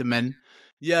the abdomen.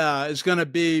 Yeah, it's going to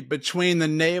be between the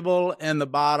navel and the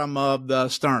bottom of the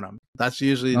sternum. That's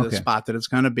usually the spot that it's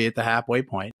going to be at the halfway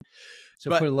point.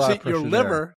 So put a lot of pressure your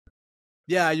liver,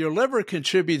 your liver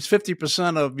contributes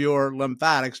 50% of your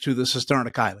lymphatics to the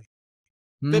cisterna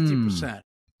 50%.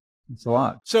 That's a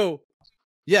lot. So,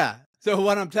 so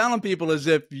what I'm telling people is,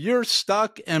 if you're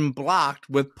stuck and blocked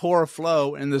with poor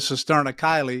flow in the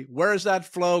cisterna where's that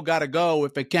flow got to go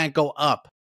if it can't go up?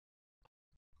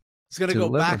 It's going to go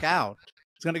back out.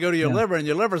 It's going to go to your liver, and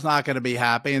your liver's not going to be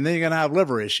happy, and then you're going to have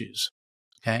liver issues.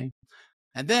 Okay?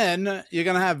 And then you're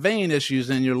going to have vein issues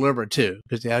in your liver too,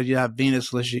 because you have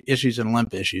venous issues and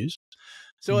lymph issues.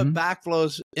 So it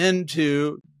backflows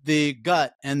into the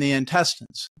gut and the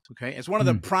intestines. Okay? It's one of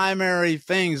the primary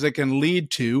things that can lead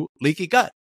to leaky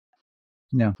gut.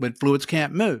 When fluids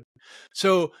can't move.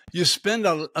 So you spend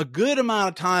a good amount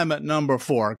of time at number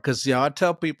 4, because I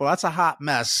tell people that's a hot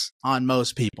mess on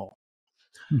most people.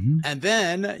 Mm-hmm. And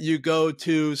then you go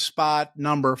to spot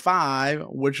number 5,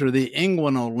 which are the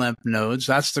inguinal lymph nodes.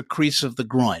 That's the crease of the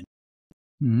groin.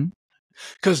 Mm-hmm.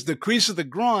 Because the crease of the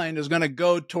groin is going to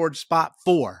go towards spot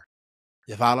 4.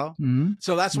 You follow? Mm-hmm.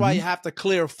 So that's why you have to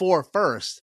clear 4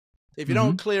 first. If you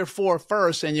don't clear 4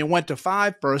 first and you went to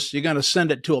 5 first, you're going to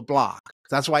send it to a block.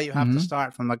 That's why you have to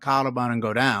start from the collarbone and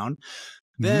go down.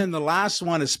 Then the last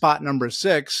one is spot number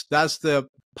 6. That's the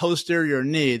posterior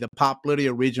knee, the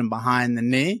popliteal region behind the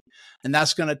knee. And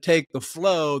that's going to take the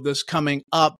flow that's coming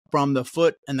up from the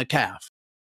foot and the calf.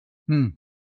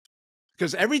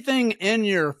 Because everything in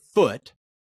your foot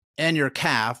and your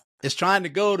calf is trying to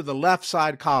go to the left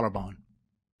side collarbone.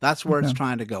 That's where it's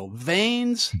trying to go.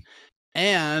 Veins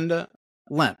and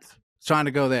lymph. It's trying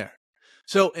to go there.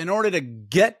 So in order to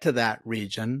get to that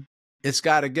region, it's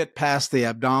got to get past the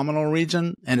abdominal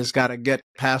region, and it's got to get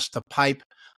past the pipe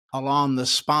along the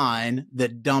spine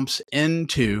that dumps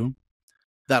into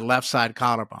that left side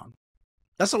collarbone.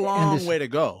 That's a long way to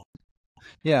go.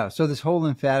 Yeah. So this whole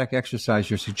lymphatic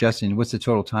exercise you're suggesting, what's the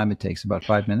total time it takes? About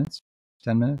 5 minutes?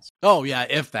 10 minutes? Oh, yeah,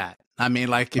 if that. I mean,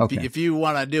 like if you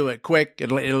want to do it quick,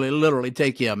 it'll literally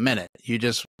take you a minute. You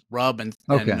just rub and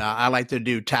I like to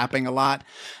do tapping a lot,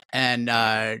 and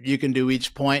you can do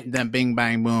each point and then bing,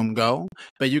 bang, boom, go.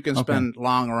 But you can spend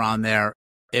longer on there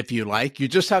if you like. You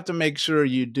just have to make sure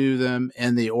you do them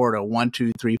in the order 1,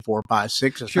 2, 3, 4, 5,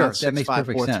 6. It's sure, not 6, that makes 5,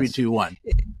 perfect 4, sense. 3, 2, 1.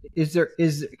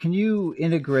 Can you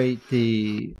integrate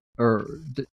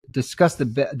discuss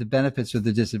the benefits or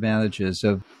the disadvantages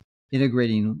of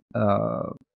integrating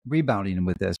rebounding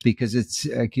with this? Because it's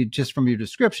just from your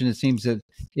description, it seems that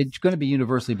it's going to be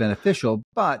universally beneficial,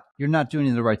 but you're not doing it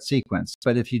in the right sequence.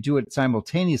 But if you do it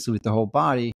simultaneously with the whole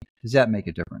body, does that make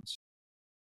a difference?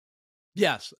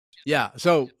 Yes. Yeah.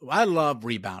 So I love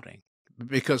rebounding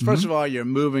because first of all, you're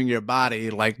moving your body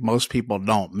like most people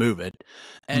don't move it,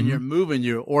 and you're moving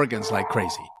your organs like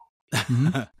crazy.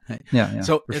 Yeah.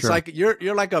 So it's like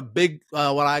you're like a big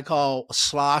what I call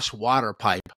slosh water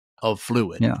pipe of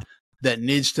fluid that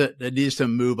needs to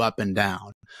move up and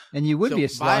down. And you would be a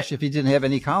slosh if you didn't have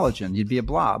any collagen. You'd be a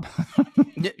blob.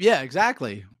 Yeah,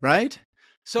 exactly. Right.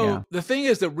 So the thing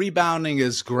is that rebounding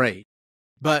is great,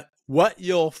 but what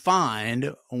you'll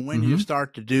find when you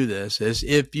start to do this is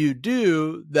if you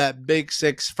do that big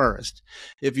 6 first,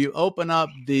 if you open up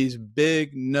these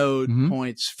big node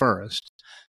points first,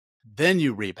 then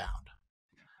you rebound.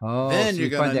 Oh, then so you're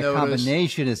you going find to that notice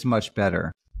combination is much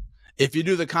better. If you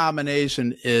do the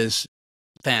combination is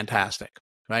fantastic.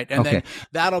 Right. And then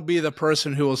that'll be the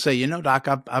person who will say, you know, doc,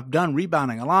 I've done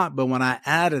rebounding a lot, but when I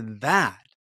added that,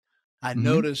 I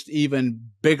noticed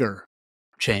even bigger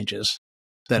changes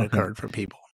that occurred for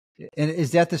people. And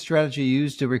is that the strategy you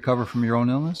used to recover from your own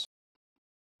illness?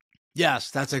 Yes,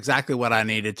 that's exactly what I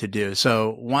needed to do.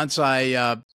 So once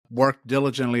I worked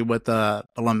diligently with the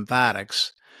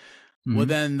lymphatics,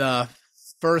 within the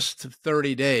first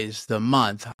 30 days, the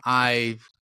month, I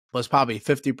was probably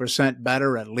 50%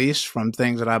 better, at least, from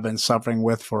things that I've been suffering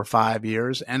with for 5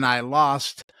 years. And I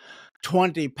lost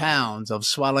 20 pounds of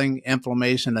swelling,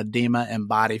 inflammation, edema, and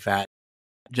body fat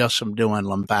just from doing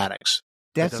lymphatics.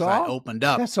 That's all? I opened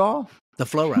up. That's all? The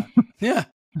flow route. Yeah,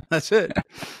 that's it.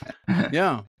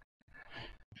 Yeah.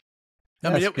 I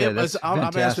mean, it was, I'll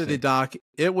be honest with you, Doc,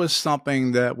 it was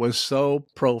something that was so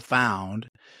profound,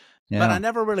 but I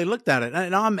never really looked at it.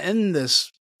 And I'm in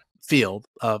this field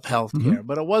of healthcare,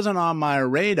 but it wasn't on my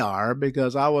radar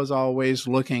because I was always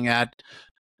looking at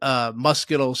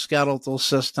musculoskeletal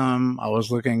system. I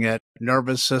was looking at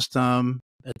nervous system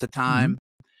at the time,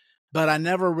 but I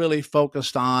never really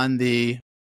focused on the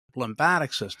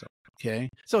lymphatic system. Okay.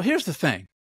 So here's the thing.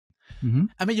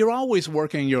 I mean, you're always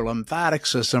working your lymphatic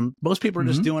system. Most people are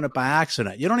just doing it by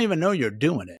accident. You don't even know you're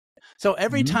doing it. So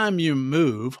every time you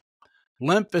move,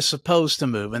 lymph is supposed to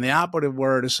move, and the operative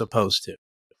word is supposed to.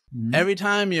 Every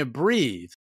time you breathe,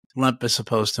 lymph is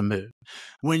supposed to move.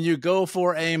 When you go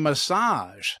for a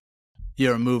massage,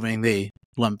 you're moving the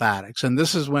lymphatics. And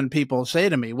this is when people say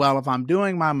to me, well, if I'm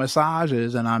doing my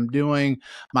massages and I'm doing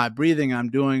my breathing, I'm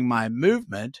doing my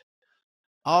movement,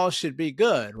 all should be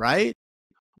good, right?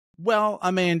 Well, I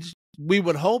mean, we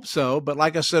would hope so, but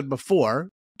like I said before,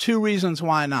 2 reasons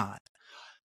why not.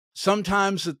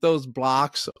 Sometimes that those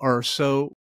blocks are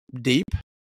so deep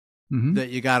that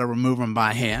you got to remove them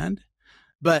by hand.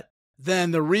 But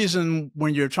then the reason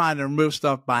when you're trying to remove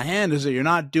stuff by hand is that you're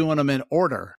not doing them in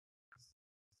order.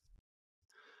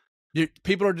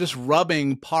 People are just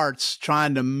rubbing parts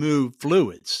trying to move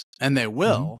fluids, and they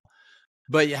will.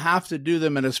 But you have to do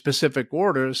them in a specific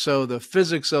order so the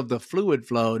physics of the fluid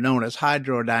flow, known as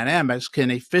hydrodynamics,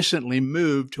 can efficiently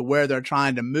move to where they're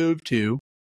trying to move to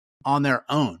on their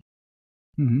own.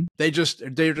 Mm-hmm.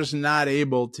 They're just not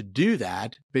able to do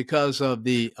that because of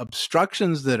the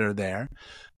obstructions that are there,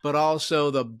 but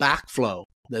also the backflow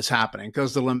that's happening,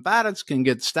 because the lymphatics can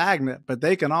get stagnant, but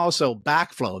they can also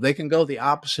backflow. They can go the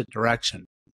opposite direction.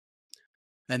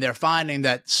 And they're finding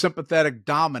that sympathetic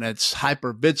dominance,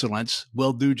 hypervigilance,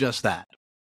 will do just that.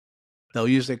 They'll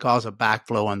usually cause a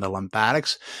backflow in the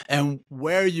lymphatics. And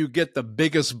where you get the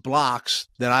biggest blocks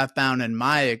that I've found in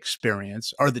my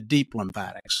experience are the deep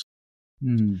lymphatics.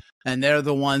 Mm. And they're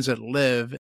the ones that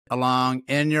live along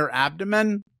in your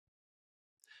abdomen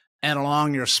and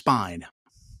along your spine,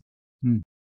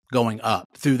 going up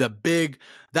through the big,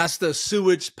 that's the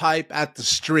sewage pipe at the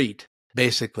street,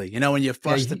 basically. You know, when you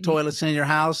flush the toilets in your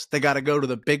house, they got to go to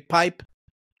the big pipe.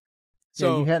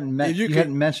 So you haven't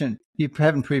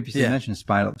previously mentioned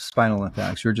spinal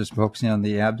lymphatics. You're just focusing on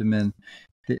the abdomen,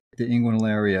 the inguinal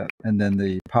area, and then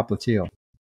the popliteal.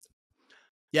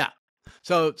 Yeah.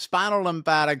 So spinal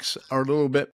lymphatics are a little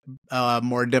bit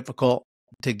more difficult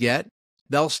to get.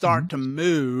 They'll start to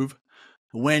move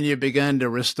when you begin to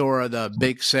restore the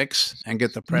big six and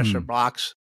get the pressure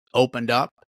blocks opened up.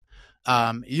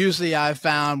 Usually I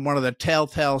found one of the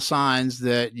telltale signs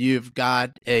that you've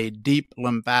got a deep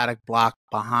lymphatic block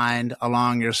behind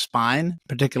along your spine,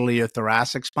 particularly your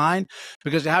thoracic spine,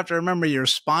 because you have to remember your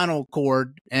spinal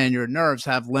cord and your nerves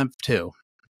have lymph too.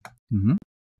 Mm-hmm.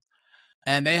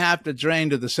 And they have to drain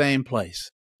to the same place.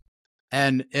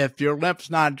 And if your lymph's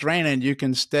not draining, you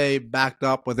can stay backed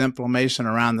up with inflammation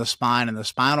around the spine and the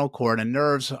spinal cord, and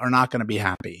nerves are not going to be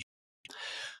happy.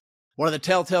 One of the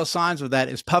telltale signs of that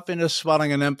is puffiness,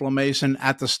 swelling, and inflammation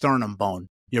at the sternum bone,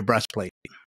 your breastplate.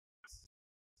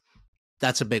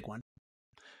 That's a big one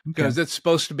because it's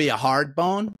supposed to be a hard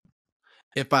bone.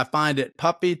 If I find it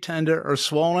puffy, tender, or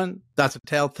swollen, that's a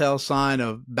telltale sign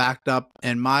of backed up,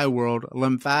 in my world,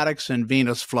 lymphatics and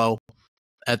venous flow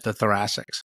at the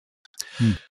thoracics.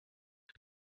 And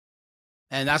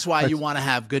that's why you want to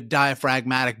have good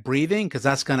diaphragmatic breathing, because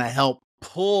that's going to help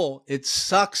pull. It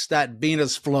sucks that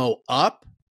venous flow up.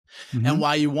 And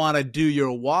why you want to do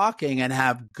your walking and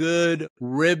have good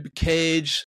rib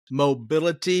cage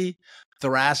mobility,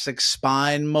 thoracic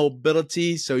spine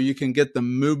mobility, so you can get the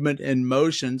movement in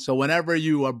motion. So whenever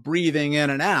you are breathing in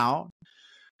and out,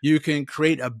 you can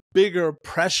create a bigger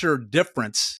pressure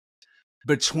difference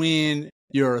between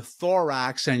your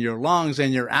thorax and your lungs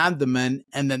and your abdomen,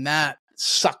 and then that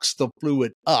sucks the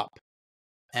fluid up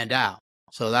and out.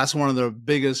 So that's one of the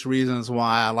biggest reasons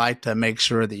why I like to make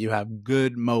sure that you have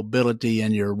good mobility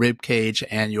in your rib cage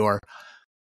and your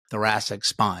thoracic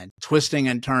spine. Twisting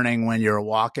and turning when you're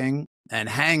walking and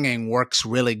hanging works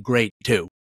really great too.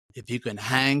 If you can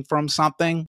hang from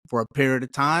something for a period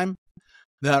of time,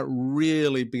 that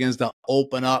really begins to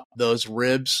open up those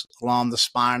ribs along the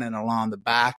spine and along the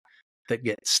back that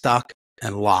get stuck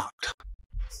and locked.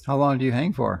 How long do you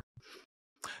hang for?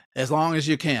 As long as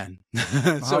you can.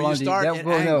 So you start at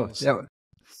angles.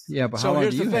 Yeah, but so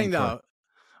here's the thing, though.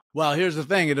 Well, here's the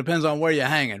thing. It depends on where you're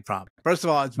hanging from. First of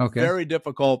all, it's very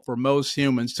difficult for most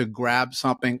humans to grab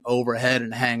something overhead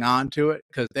and hang on to it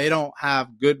because they don't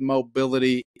have good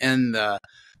mobility in the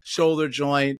shoulder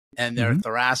joint, and their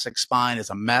thoracic spine is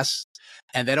a mess,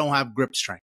 and they don't have grip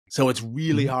strength. So it's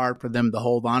really hard for them to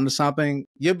hold on to something.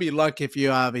 You'll be lucky if you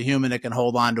have a human that can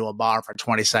hold on to a bar for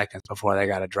 20 seconds before they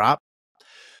got to drop.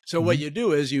 So what you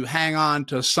do is you hang on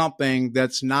to something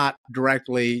that's not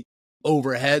directly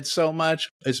overhead so much.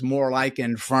 It's more like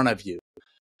in front of you,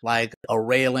 like a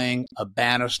railing, a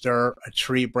banister, a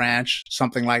tree branch,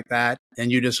 something like that.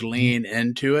 And you just lean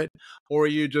into it, or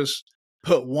you just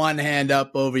put one hand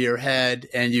up over your head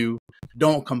and you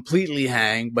don't completely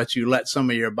hang, but you let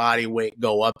some of your body weight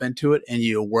go up into it and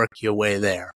you work your way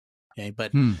there. Okay.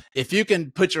 But if you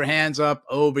can put your hands up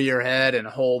over your head and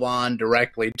hold on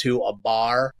directly to a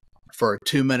bar for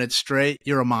 2 minutes straight,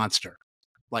 you're a monster.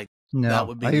 Like that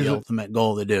would be the ultimate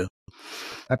goal to do.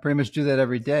 I pretty much do that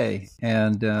every day,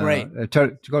 and Great.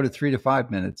 to go to 3 to 5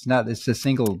 minutes. It's a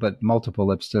single, but multiple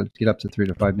lips to get up to 3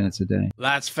 to 5 minutes a day.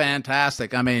 That's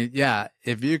fantastic. I mean, yeah,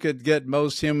 if you could get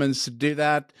most humans to do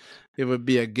that, it would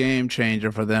be a game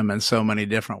changer for them in so many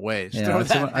different ways. Yeah, Throw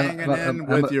that hanging in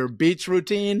with your beach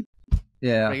routine.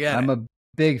 Yeah, I'm a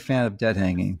big fan of dead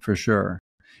hanging for sure.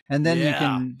 And then you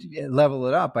can level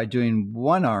it up by doing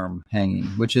one arm hanging,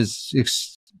 which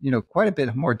is quite a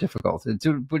bit more difficult.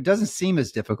 It doesn't seem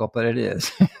as difficult, but it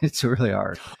is. It's really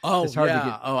hard. Oh, it's hard yeah. To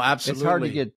get, oh,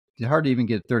 absolutely. It's hard to even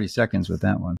get 30 seconds with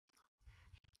that one.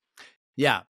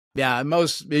 Yeah. Yeah.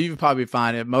 You probably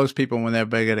find it. Most people, when they're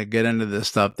going to get into this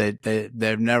stuff,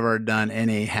 they've never done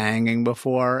any hanging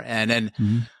before. And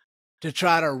then to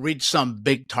try to reach some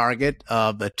big target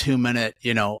of the 2-minute,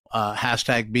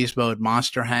 hashtag beast mode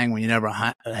monster hang when you never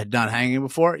had done hanging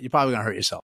before, you're probably going to hurt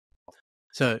yourself.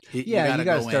 So you got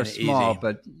to start small, easy.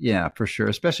 but yeah, for sure.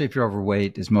 Especially if you're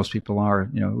overweight, as most people are.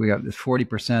 We got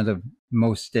 40% of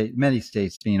many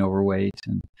states being overweight,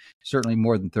 and certainly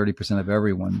more than 30% of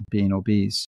everyone being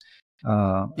obese.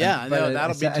 That'll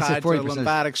be tied to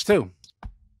lymphatics too.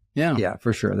 Yeah,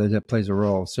 for sure. That plays a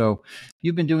role. So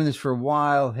you've been doing this for a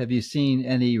while. Have you seen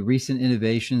any recent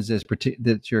innovations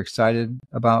that you're excited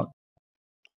about?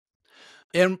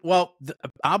 And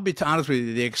I'll be honest with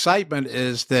you, the excitement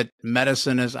is that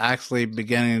medicine is actually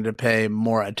beginning to pay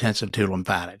more attention to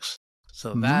lymphatics.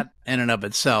 So that in and of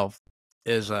itself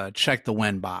is a check the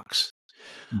win box.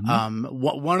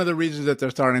 One of the reasons that they're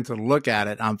starting to look at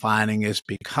it, I'm finding, is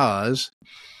because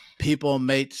people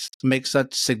make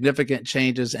such significant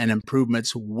changes and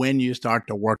improvements when you start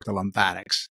to work the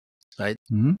lymphatics. Right.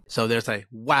 So there's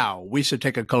wow, we should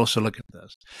take a closer look at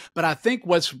this. But I think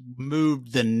what's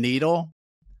moved the needle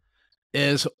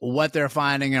is what they're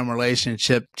finding in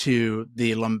relationship to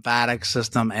the lymphatic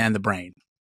system and the brain.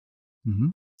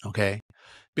 Okay.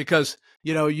 Because,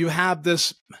 you have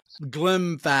this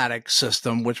lymphatic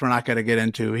system, which we're not going to get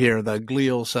into here, the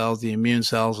glial cells, the immune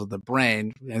cells of the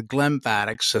brain, a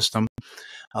lymphatic system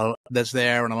that's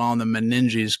there and along the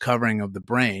meninges covering of the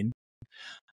brain.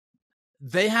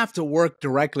 They have to work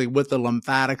directly with the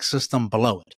lymphatic system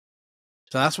below it.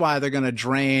 So that's why they're going to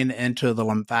drain into the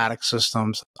lymphatic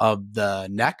systems of the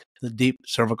neck, the deep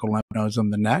cervical lymph nodes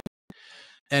of the neck.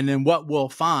 And then what we'll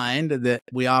find that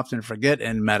we often forget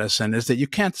in medicine is that you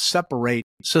can't separate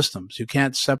systems. You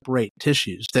can't separate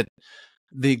tissues, that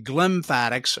the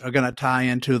lymphatics are going to tie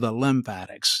into the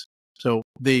lymphatics. So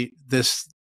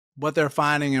what they're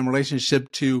finding in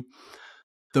relationship to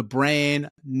the brain,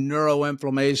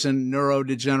 neuroinflammation,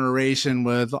 neurodegeneration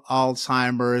with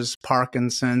Alzheimer's,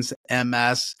 Parkinson's,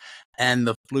 MS, and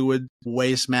the fluid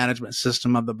waste management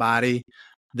system of the body,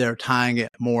 they're tying it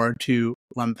more to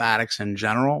lymphatics in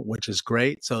general, which is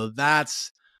great. So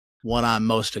that's what I'm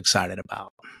most excited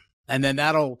about. And then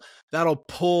that'll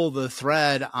pull the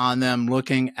thread on them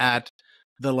looking at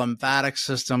the lymphatic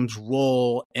system's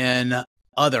role in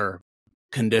other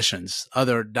conditions,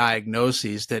 other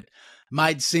diagnoses that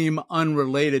might seem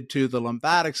unrelated to the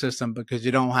lymphatic system because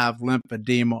you don't have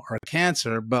lymphedema or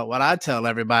cancer. But what I tell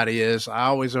everybody is I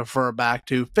always refer back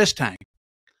to fish tank.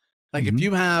 If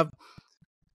you have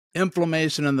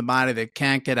inflammation in the body that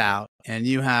can't get out and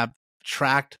you have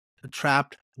trapped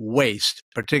waste,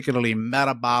 particularly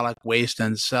metabolic waste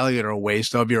and cellular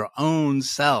waste of your own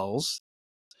cells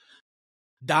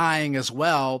dying as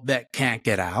well that can't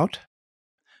get out,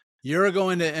 you're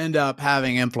going to end up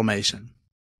having inflammation.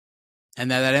 And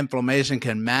that inflammation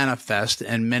can manifest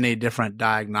in many different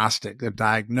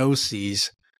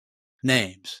diagnoses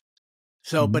names.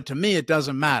 So, but to me, it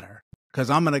doesn't matter because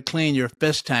I'm going to clean your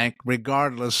fish tank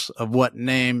regardless of what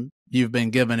name you've been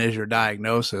given as your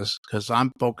diagnosis because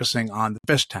I'm focusing on the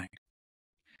fish tank.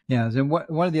 Yeah. And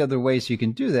one of the other ways you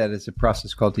can do that is a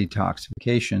process called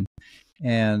detoxification.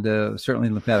 And certainly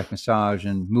lymphatic massage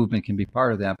and movement can be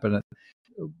part of that. But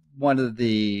one of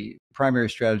the primary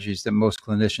strategies that most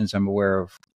clinicians I'm aware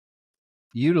of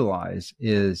utilize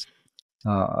is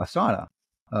a sauna,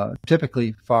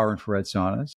 typically far infrared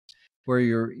saunas, where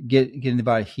you're getting the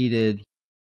body heated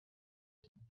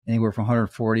anywhere from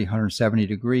 140, 170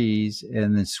 degrees,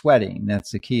 and then sweating.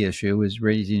 That's the key issue, is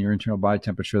raising your internal body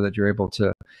temperature that you're able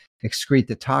to excrete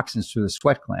the toxins through the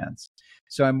sweat glands.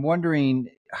 So I'm wondering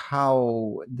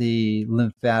how the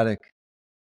lymphatic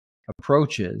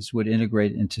approaches would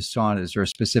integrate into saunas. Is there a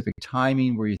specific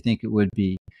timing where you think it would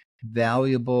be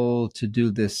valuable to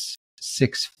do this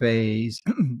 6-phase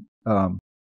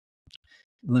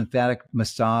lymphatic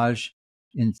massage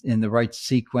in the right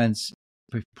sequence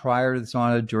prior to the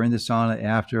sauna, during the sauna,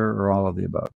 after, or all of the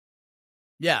above?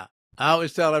 Yeah. I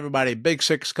always tell everybody big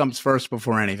 6 comes first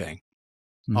before anything.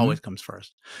 Always comes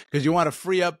first because you want to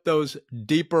free up those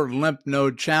deeper lymph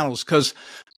node channels because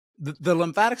the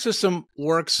lymphatic system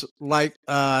works like,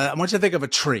 I want you to think of a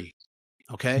tree,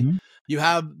 okay? You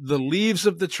have the leaves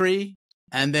of the tree,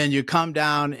 and then you come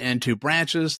down into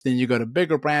branches, then you go to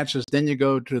bigger branches, then you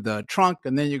go to the trunk,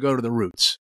 and then you go to the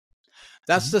roots.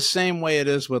 That's the same way it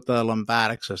is with the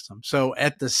lymphatic system. So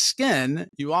at the skin,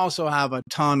 you also have a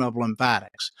ton of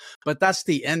lymphatics, but that's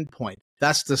the end point.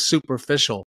 That's the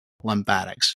superficial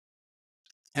lymphatics.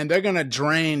 And they're going to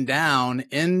drain down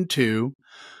into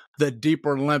the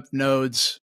deeper lymph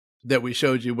nodes that we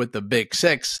showed you with the big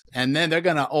 6. And then they're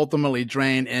going to ultimately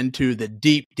drain into the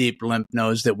deep lymph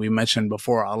nodes that we mentioned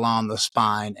before along the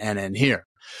spine and in here.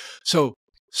 So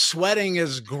sweating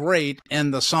is great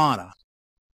in the sauna,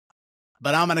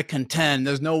 but I'm going to contend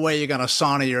there's no way you're going to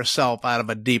sauna yourself out of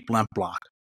a deep lymph block.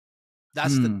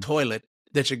 That's the toilet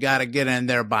that you got to get in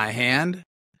there by hand.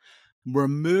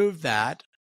 Remove that,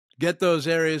 get those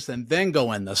areas, and then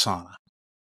go in the sauna.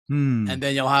 And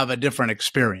then you'll have a different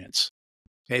experience.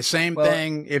 Okay, same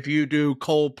thing if you do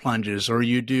cold plunges or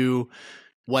you do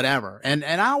whatever. And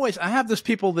I have this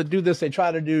people that do this. They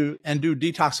try to do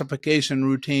detoxification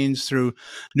routines through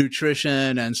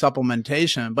nutrition and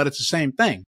supplementation, but it's the same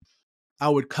thing. I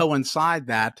would coincide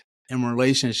that in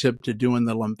relationship to doing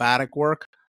the lymphatic work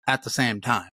at the same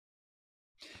time.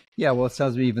 Yeah, well, it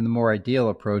sounds to me even the more ideal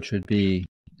approach would be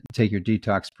take your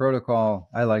detox protocol.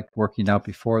 I like working out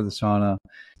before the sauna.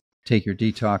 Take your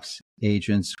detox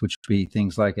agents, which would be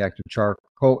things like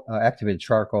activated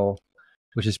charcoal,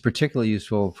 which is particularly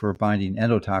useful for binding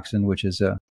endotoxin, which is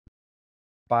a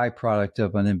byproduct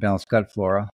of an imbalanced gut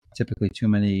flora, typically too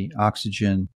many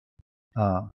oxygen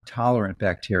tolerant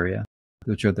bacteria,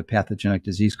 which are the pathogenic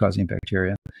disease-causing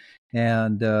bacteria.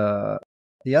 And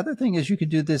the other thing is you could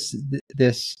do this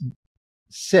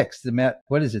six,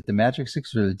 what is it, the magic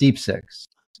six or the deep six?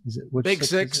 Is it Big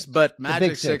six, but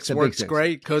magic six works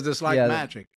great because it's like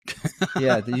magic.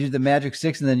 Yeah, you use the magic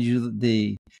six, and then you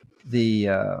do the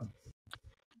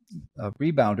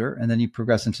rebounder, and then you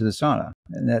progress into the sauna,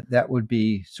 and that would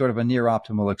be sort of a near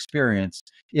optimal experience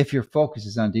if your focus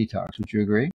is on detox. Would you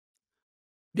agree?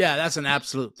 Yeah, that's an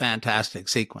absolute fantastic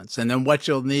sequence. And then what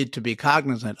you'll need to be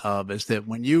cognizant of is that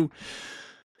when you're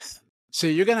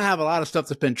going to have a lot of stuff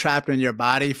that's been trapped in your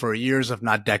body for years, if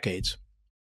not decades.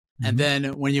 And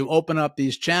then when you open up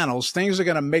these channels, things are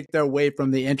going to make their way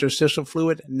from the interstitial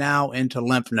fluid now into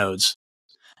lymph nodes,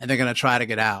 and they're going to try to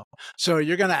get out. So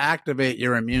you're going to activate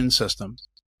your immune system.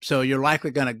 So you're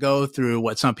likely going to go through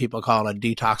what some people call a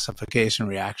detoxification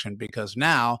reaction, because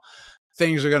now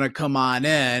things are going to come on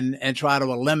in and try to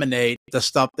eliminate the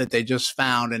stuff that they just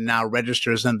found and now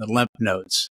registers in the lymph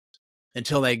nodes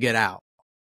until they get out,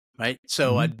 right?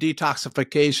 So a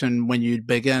detoxification, when you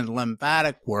begin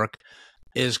lymphatic work,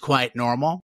 is quite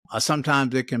normal.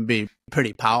 Sometimes it can be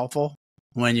pretty powerful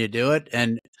when you do it.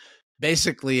 And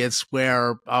basically it's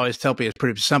where I always tell people it's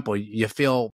pretty simple. You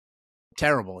feel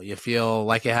terrible. You feel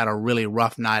like you had a really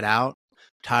rough night out,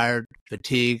 tired,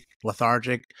 fatigued,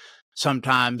 lethargic.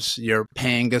 Sometimes your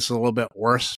pain gets a little bit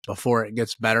worse before it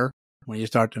gets better when you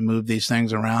start to move these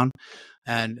things around.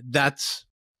 And that's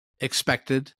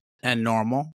expected and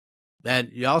normal.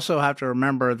 And you also have to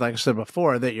remember, like I said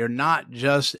before, that you're not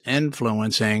just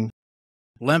influencing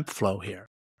lymph flow here.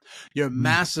 You're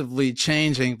massively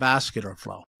changing vascular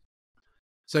flow.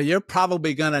 So you're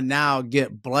probably going to now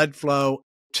get blood flow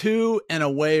to and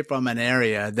away from an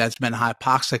area that's been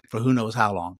hypoxic for who knows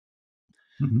how long.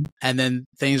 And then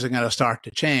things are going to start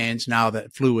to change now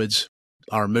that fluids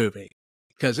are moving,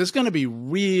 because it's going to be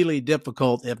really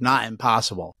difficult, if not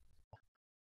impossible,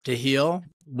 to heal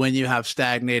when you have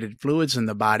stagnated fluids in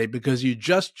the body, because you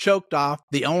just choked off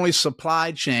the only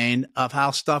supply chain of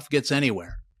how stuff gets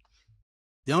anywhere.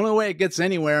 The only way it gets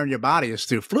anywhere in your body is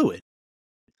through fluid.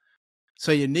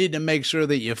 So you need to make sure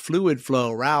that your fluid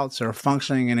flow routes are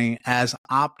functioning as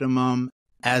optimum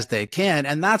as they can.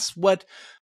 And that's what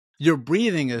your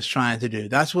breathing is trying to do.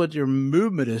 That's what your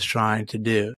movement is trying to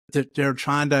do. They're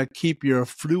trying to keep your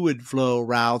fluid flow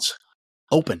routes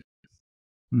open.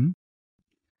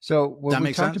 So what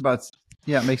we talked about,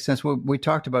 it makes sense. What we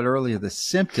talked about earlier, the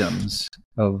symptoms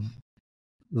of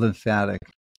lymphatic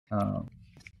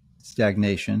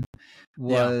stagnation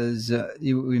was,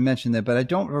 we mentioned that, but I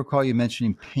don't recall you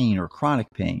mentioning pain or chronic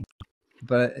pain.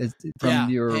 But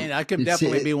pain, I could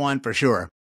definitely be one for sure.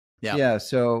 Yeah.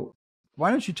 So why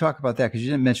don't you talk about that? Because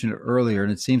you didn't mention it earlier,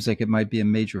 and it seems like it might be a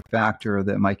major factor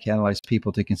that might catalyze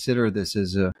people to consider this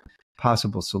as a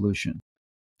possible solution.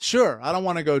 Sure. I don't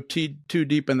want to go too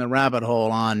deep in the rabbit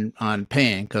hole on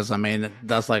pain, because, I mean,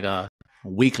 that's like a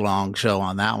week-long show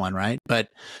on that one, right? But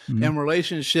in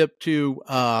relationship to,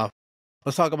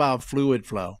 let's talk about fluid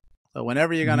flow. So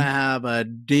whenever you're going to have a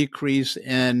decrease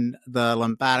in the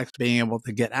lymphatics being able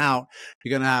to get out,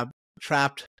 you're going to have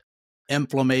trapped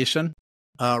inflammation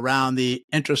around the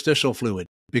interstitial fluid,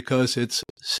 because it's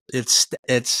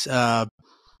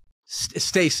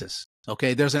stasis.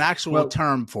 Okay. There's an actual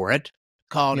term for it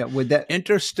called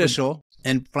interstitial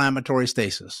inflammatory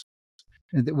stasis.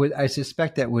 I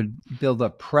suspect that would build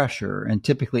up pressure. And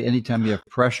typically anytime you have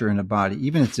pressure in a body,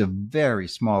 even if it's a very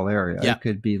small area, it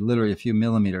could be literally a few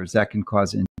millimeters, that can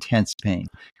cause intense pain,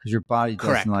 because your body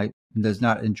does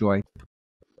not enjoy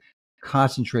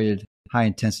concentrated high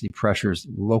intensity pressures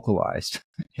localized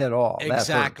at all.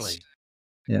 Exactly.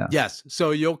 Yeah. Yes.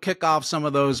 So you'll kick off some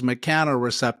of those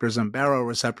mechanoreceptors and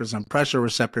baroreceptors and pressure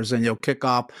receptors, and you'll kick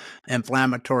off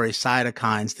inflammatory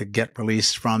cytokines that get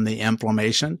released from the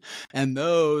inflammation. And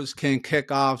those can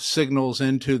kick off signals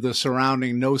into the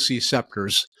surrounding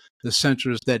nociceptors, the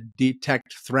sensors that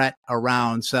detect threat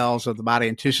around cells of the body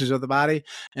and tissues of the body.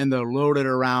 And they're loaded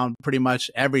around pretty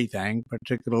much everything,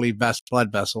 particularly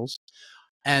blood vessels.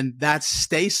 And that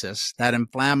stasis, that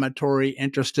inflammatory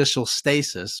interstitial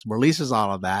stasis, releases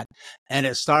all of that, and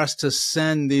it starts to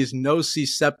send these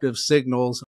nociceptive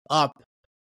signals up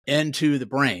into the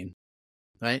brain,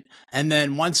 right? And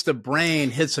then once the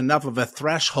brain hits enough of a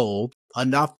threshold,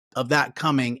 enough of that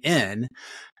coming in,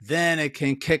 then it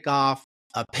can kick off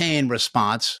a pain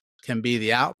response, can be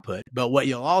the output. But what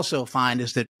you'll also find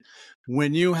is that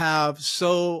when you have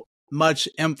so much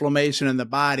inflammation in the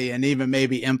body and even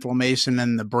maybe inflammation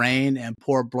in the brain and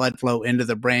poor blood flow into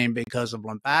the brain because of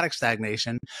lymphatic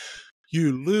stagnation,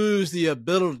 you lose the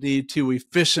ability to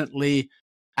efficiently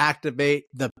activate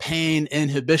the pain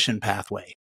inhibition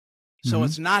pathway. So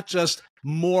it's not just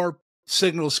more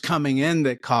signals coming in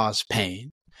that cause pain.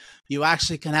 You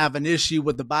actually can have an issue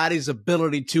with the body's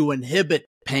ability to inhibit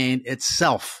pain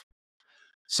itself.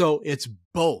 So it's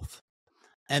both.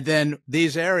 And then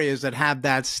these areas that have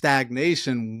that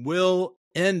stagnation will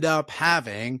end up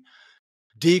having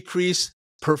decreased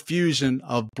perfusion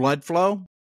of blood flow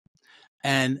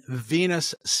and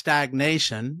venous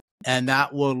stagnation. And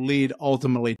that will lead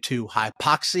ultimately to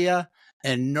hypoxia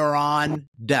and neuron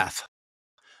death.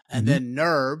 And then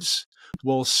nerves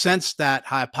will sense that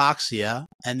hypoxia,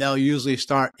 and they'll usually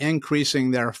start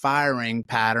increasing their firing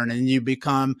pattern, and you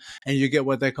get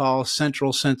what they call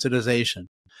central sensitization.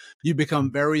 You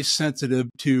become very sensitive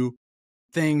to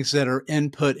things that are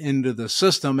input into the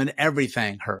system, and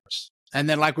everything hurts. And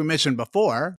then, like we mentioned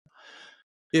before,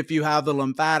 if you have the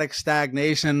lymphatic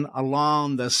stagnation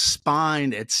along the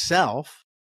spine itself,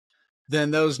 then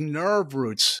those nerve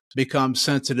roots become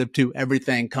sensitive to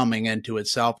everything coming into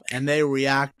itself, and they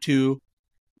react to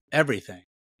everything.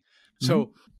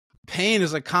 So pain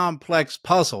is a complex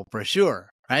puzzle for sure.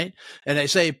 Right? And they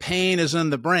say pain is in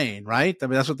the brain, right? I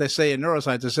mean, that's what they say in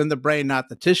neuroscience. It's in the brain, not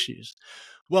the tissues.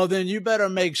 Well, then you better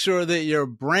make sure that your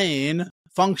brain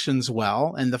functions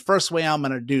well. And the first way I'm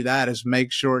going to do that is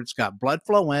make sure it's got blood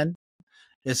flow in,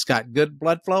 it's got good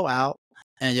blood flow out,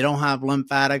 and you don't have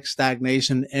lymphatic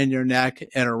stagnation in your neck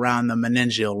and around the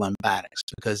meningeal lymphatics.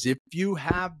 Because if you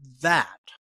have that,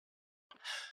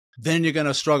 then you're going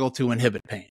to struggle to inhibit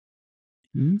pain.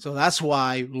 So that's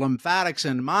why lymphatics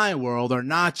in my world are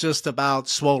not just about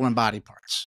swollen body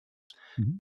parts.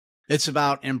 It's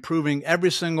about improving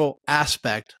every single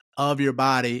aspect of your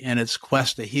body in its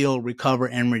quest to heal, recover,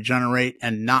 and regenerate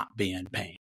and not be in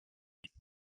pain.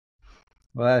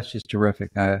 Well, that's just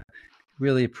terrific. I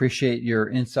really appreciate your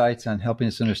insights on helping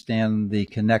us understand the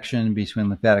connection between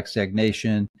lymphatic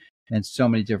stagnation and so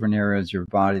many different areas of your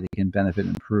body that can benefit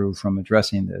and improve from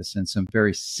addressing this, and some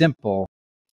very simple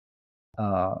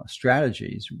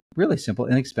strategies, really simple,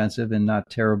 inexpensive, and not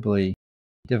terribly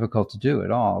difficult to do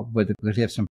at all, but they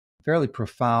have some fairly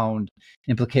profound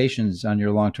implications on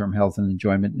your long-term health and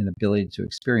enjoyment and ability to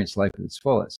experience life at its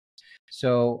fullest.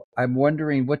 So I'm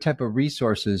wondering what type of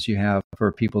resources you have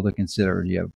for people to consider. Do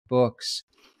you have books,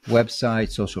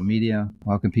 websites, social media?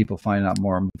 How can people find out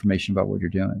more information about what you're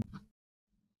doing?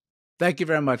 Thank you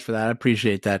very much for that. I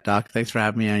appreciate that, Doc. Thanks for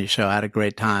having me on your show. I had a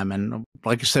great time. And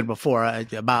like you said before,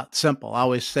 about simple. I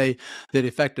always say that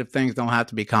effective things don't have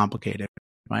to be complicated,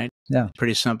 right? Yeah. It's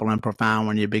pretty simple and profound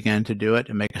when you begin to do it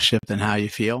and make a shift in how you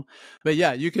feel. But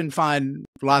yeah, you can find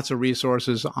lots of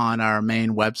resources on our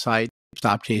main website,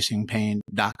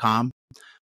 stopchasingpain.com.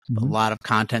 A lot of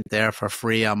content there for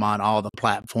free. I'm on all the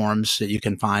platforms that you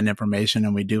can find information,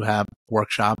 and we do have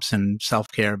workshops and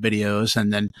self-care videos.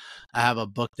 And then I have a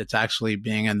book that's actually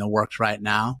being in the works right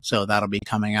now, so that'll be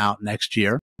coming out next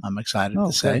year. I'm excited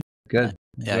to say. Good.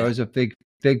 Yeah, it was a big,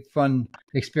 fun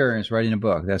experience writing a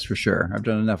book. That's for sure. I've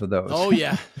done enough of those. Oh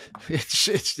yeah,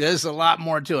 there's a lot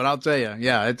more to it. I'll tell you.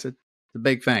 Yeah, it's a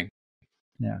big thing.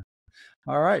 Yeah.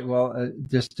 All right. Well,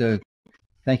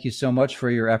 thank you so much for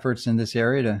your efforts in this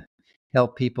area to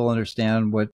help people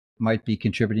understand what might be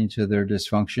contributing to their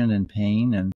dysfunction and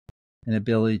pain and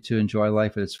ability to enjoy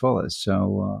life at its fullest.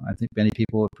 So I think many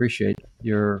people appreciate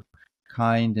your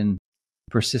kind and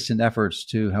persistent efforts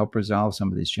to help resolve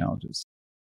some of these challenges.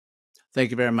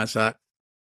 Thank you very much, Doc.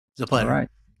 It's a pleasure. All right.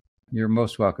 You're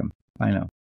most welcome. I know.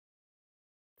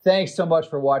 Thanks so much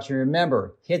for watching.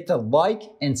 Remember, hit the like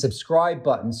and subscribe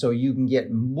button so you can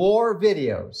get more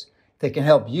videos that can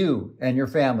help you and your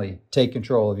family take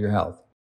control of your health.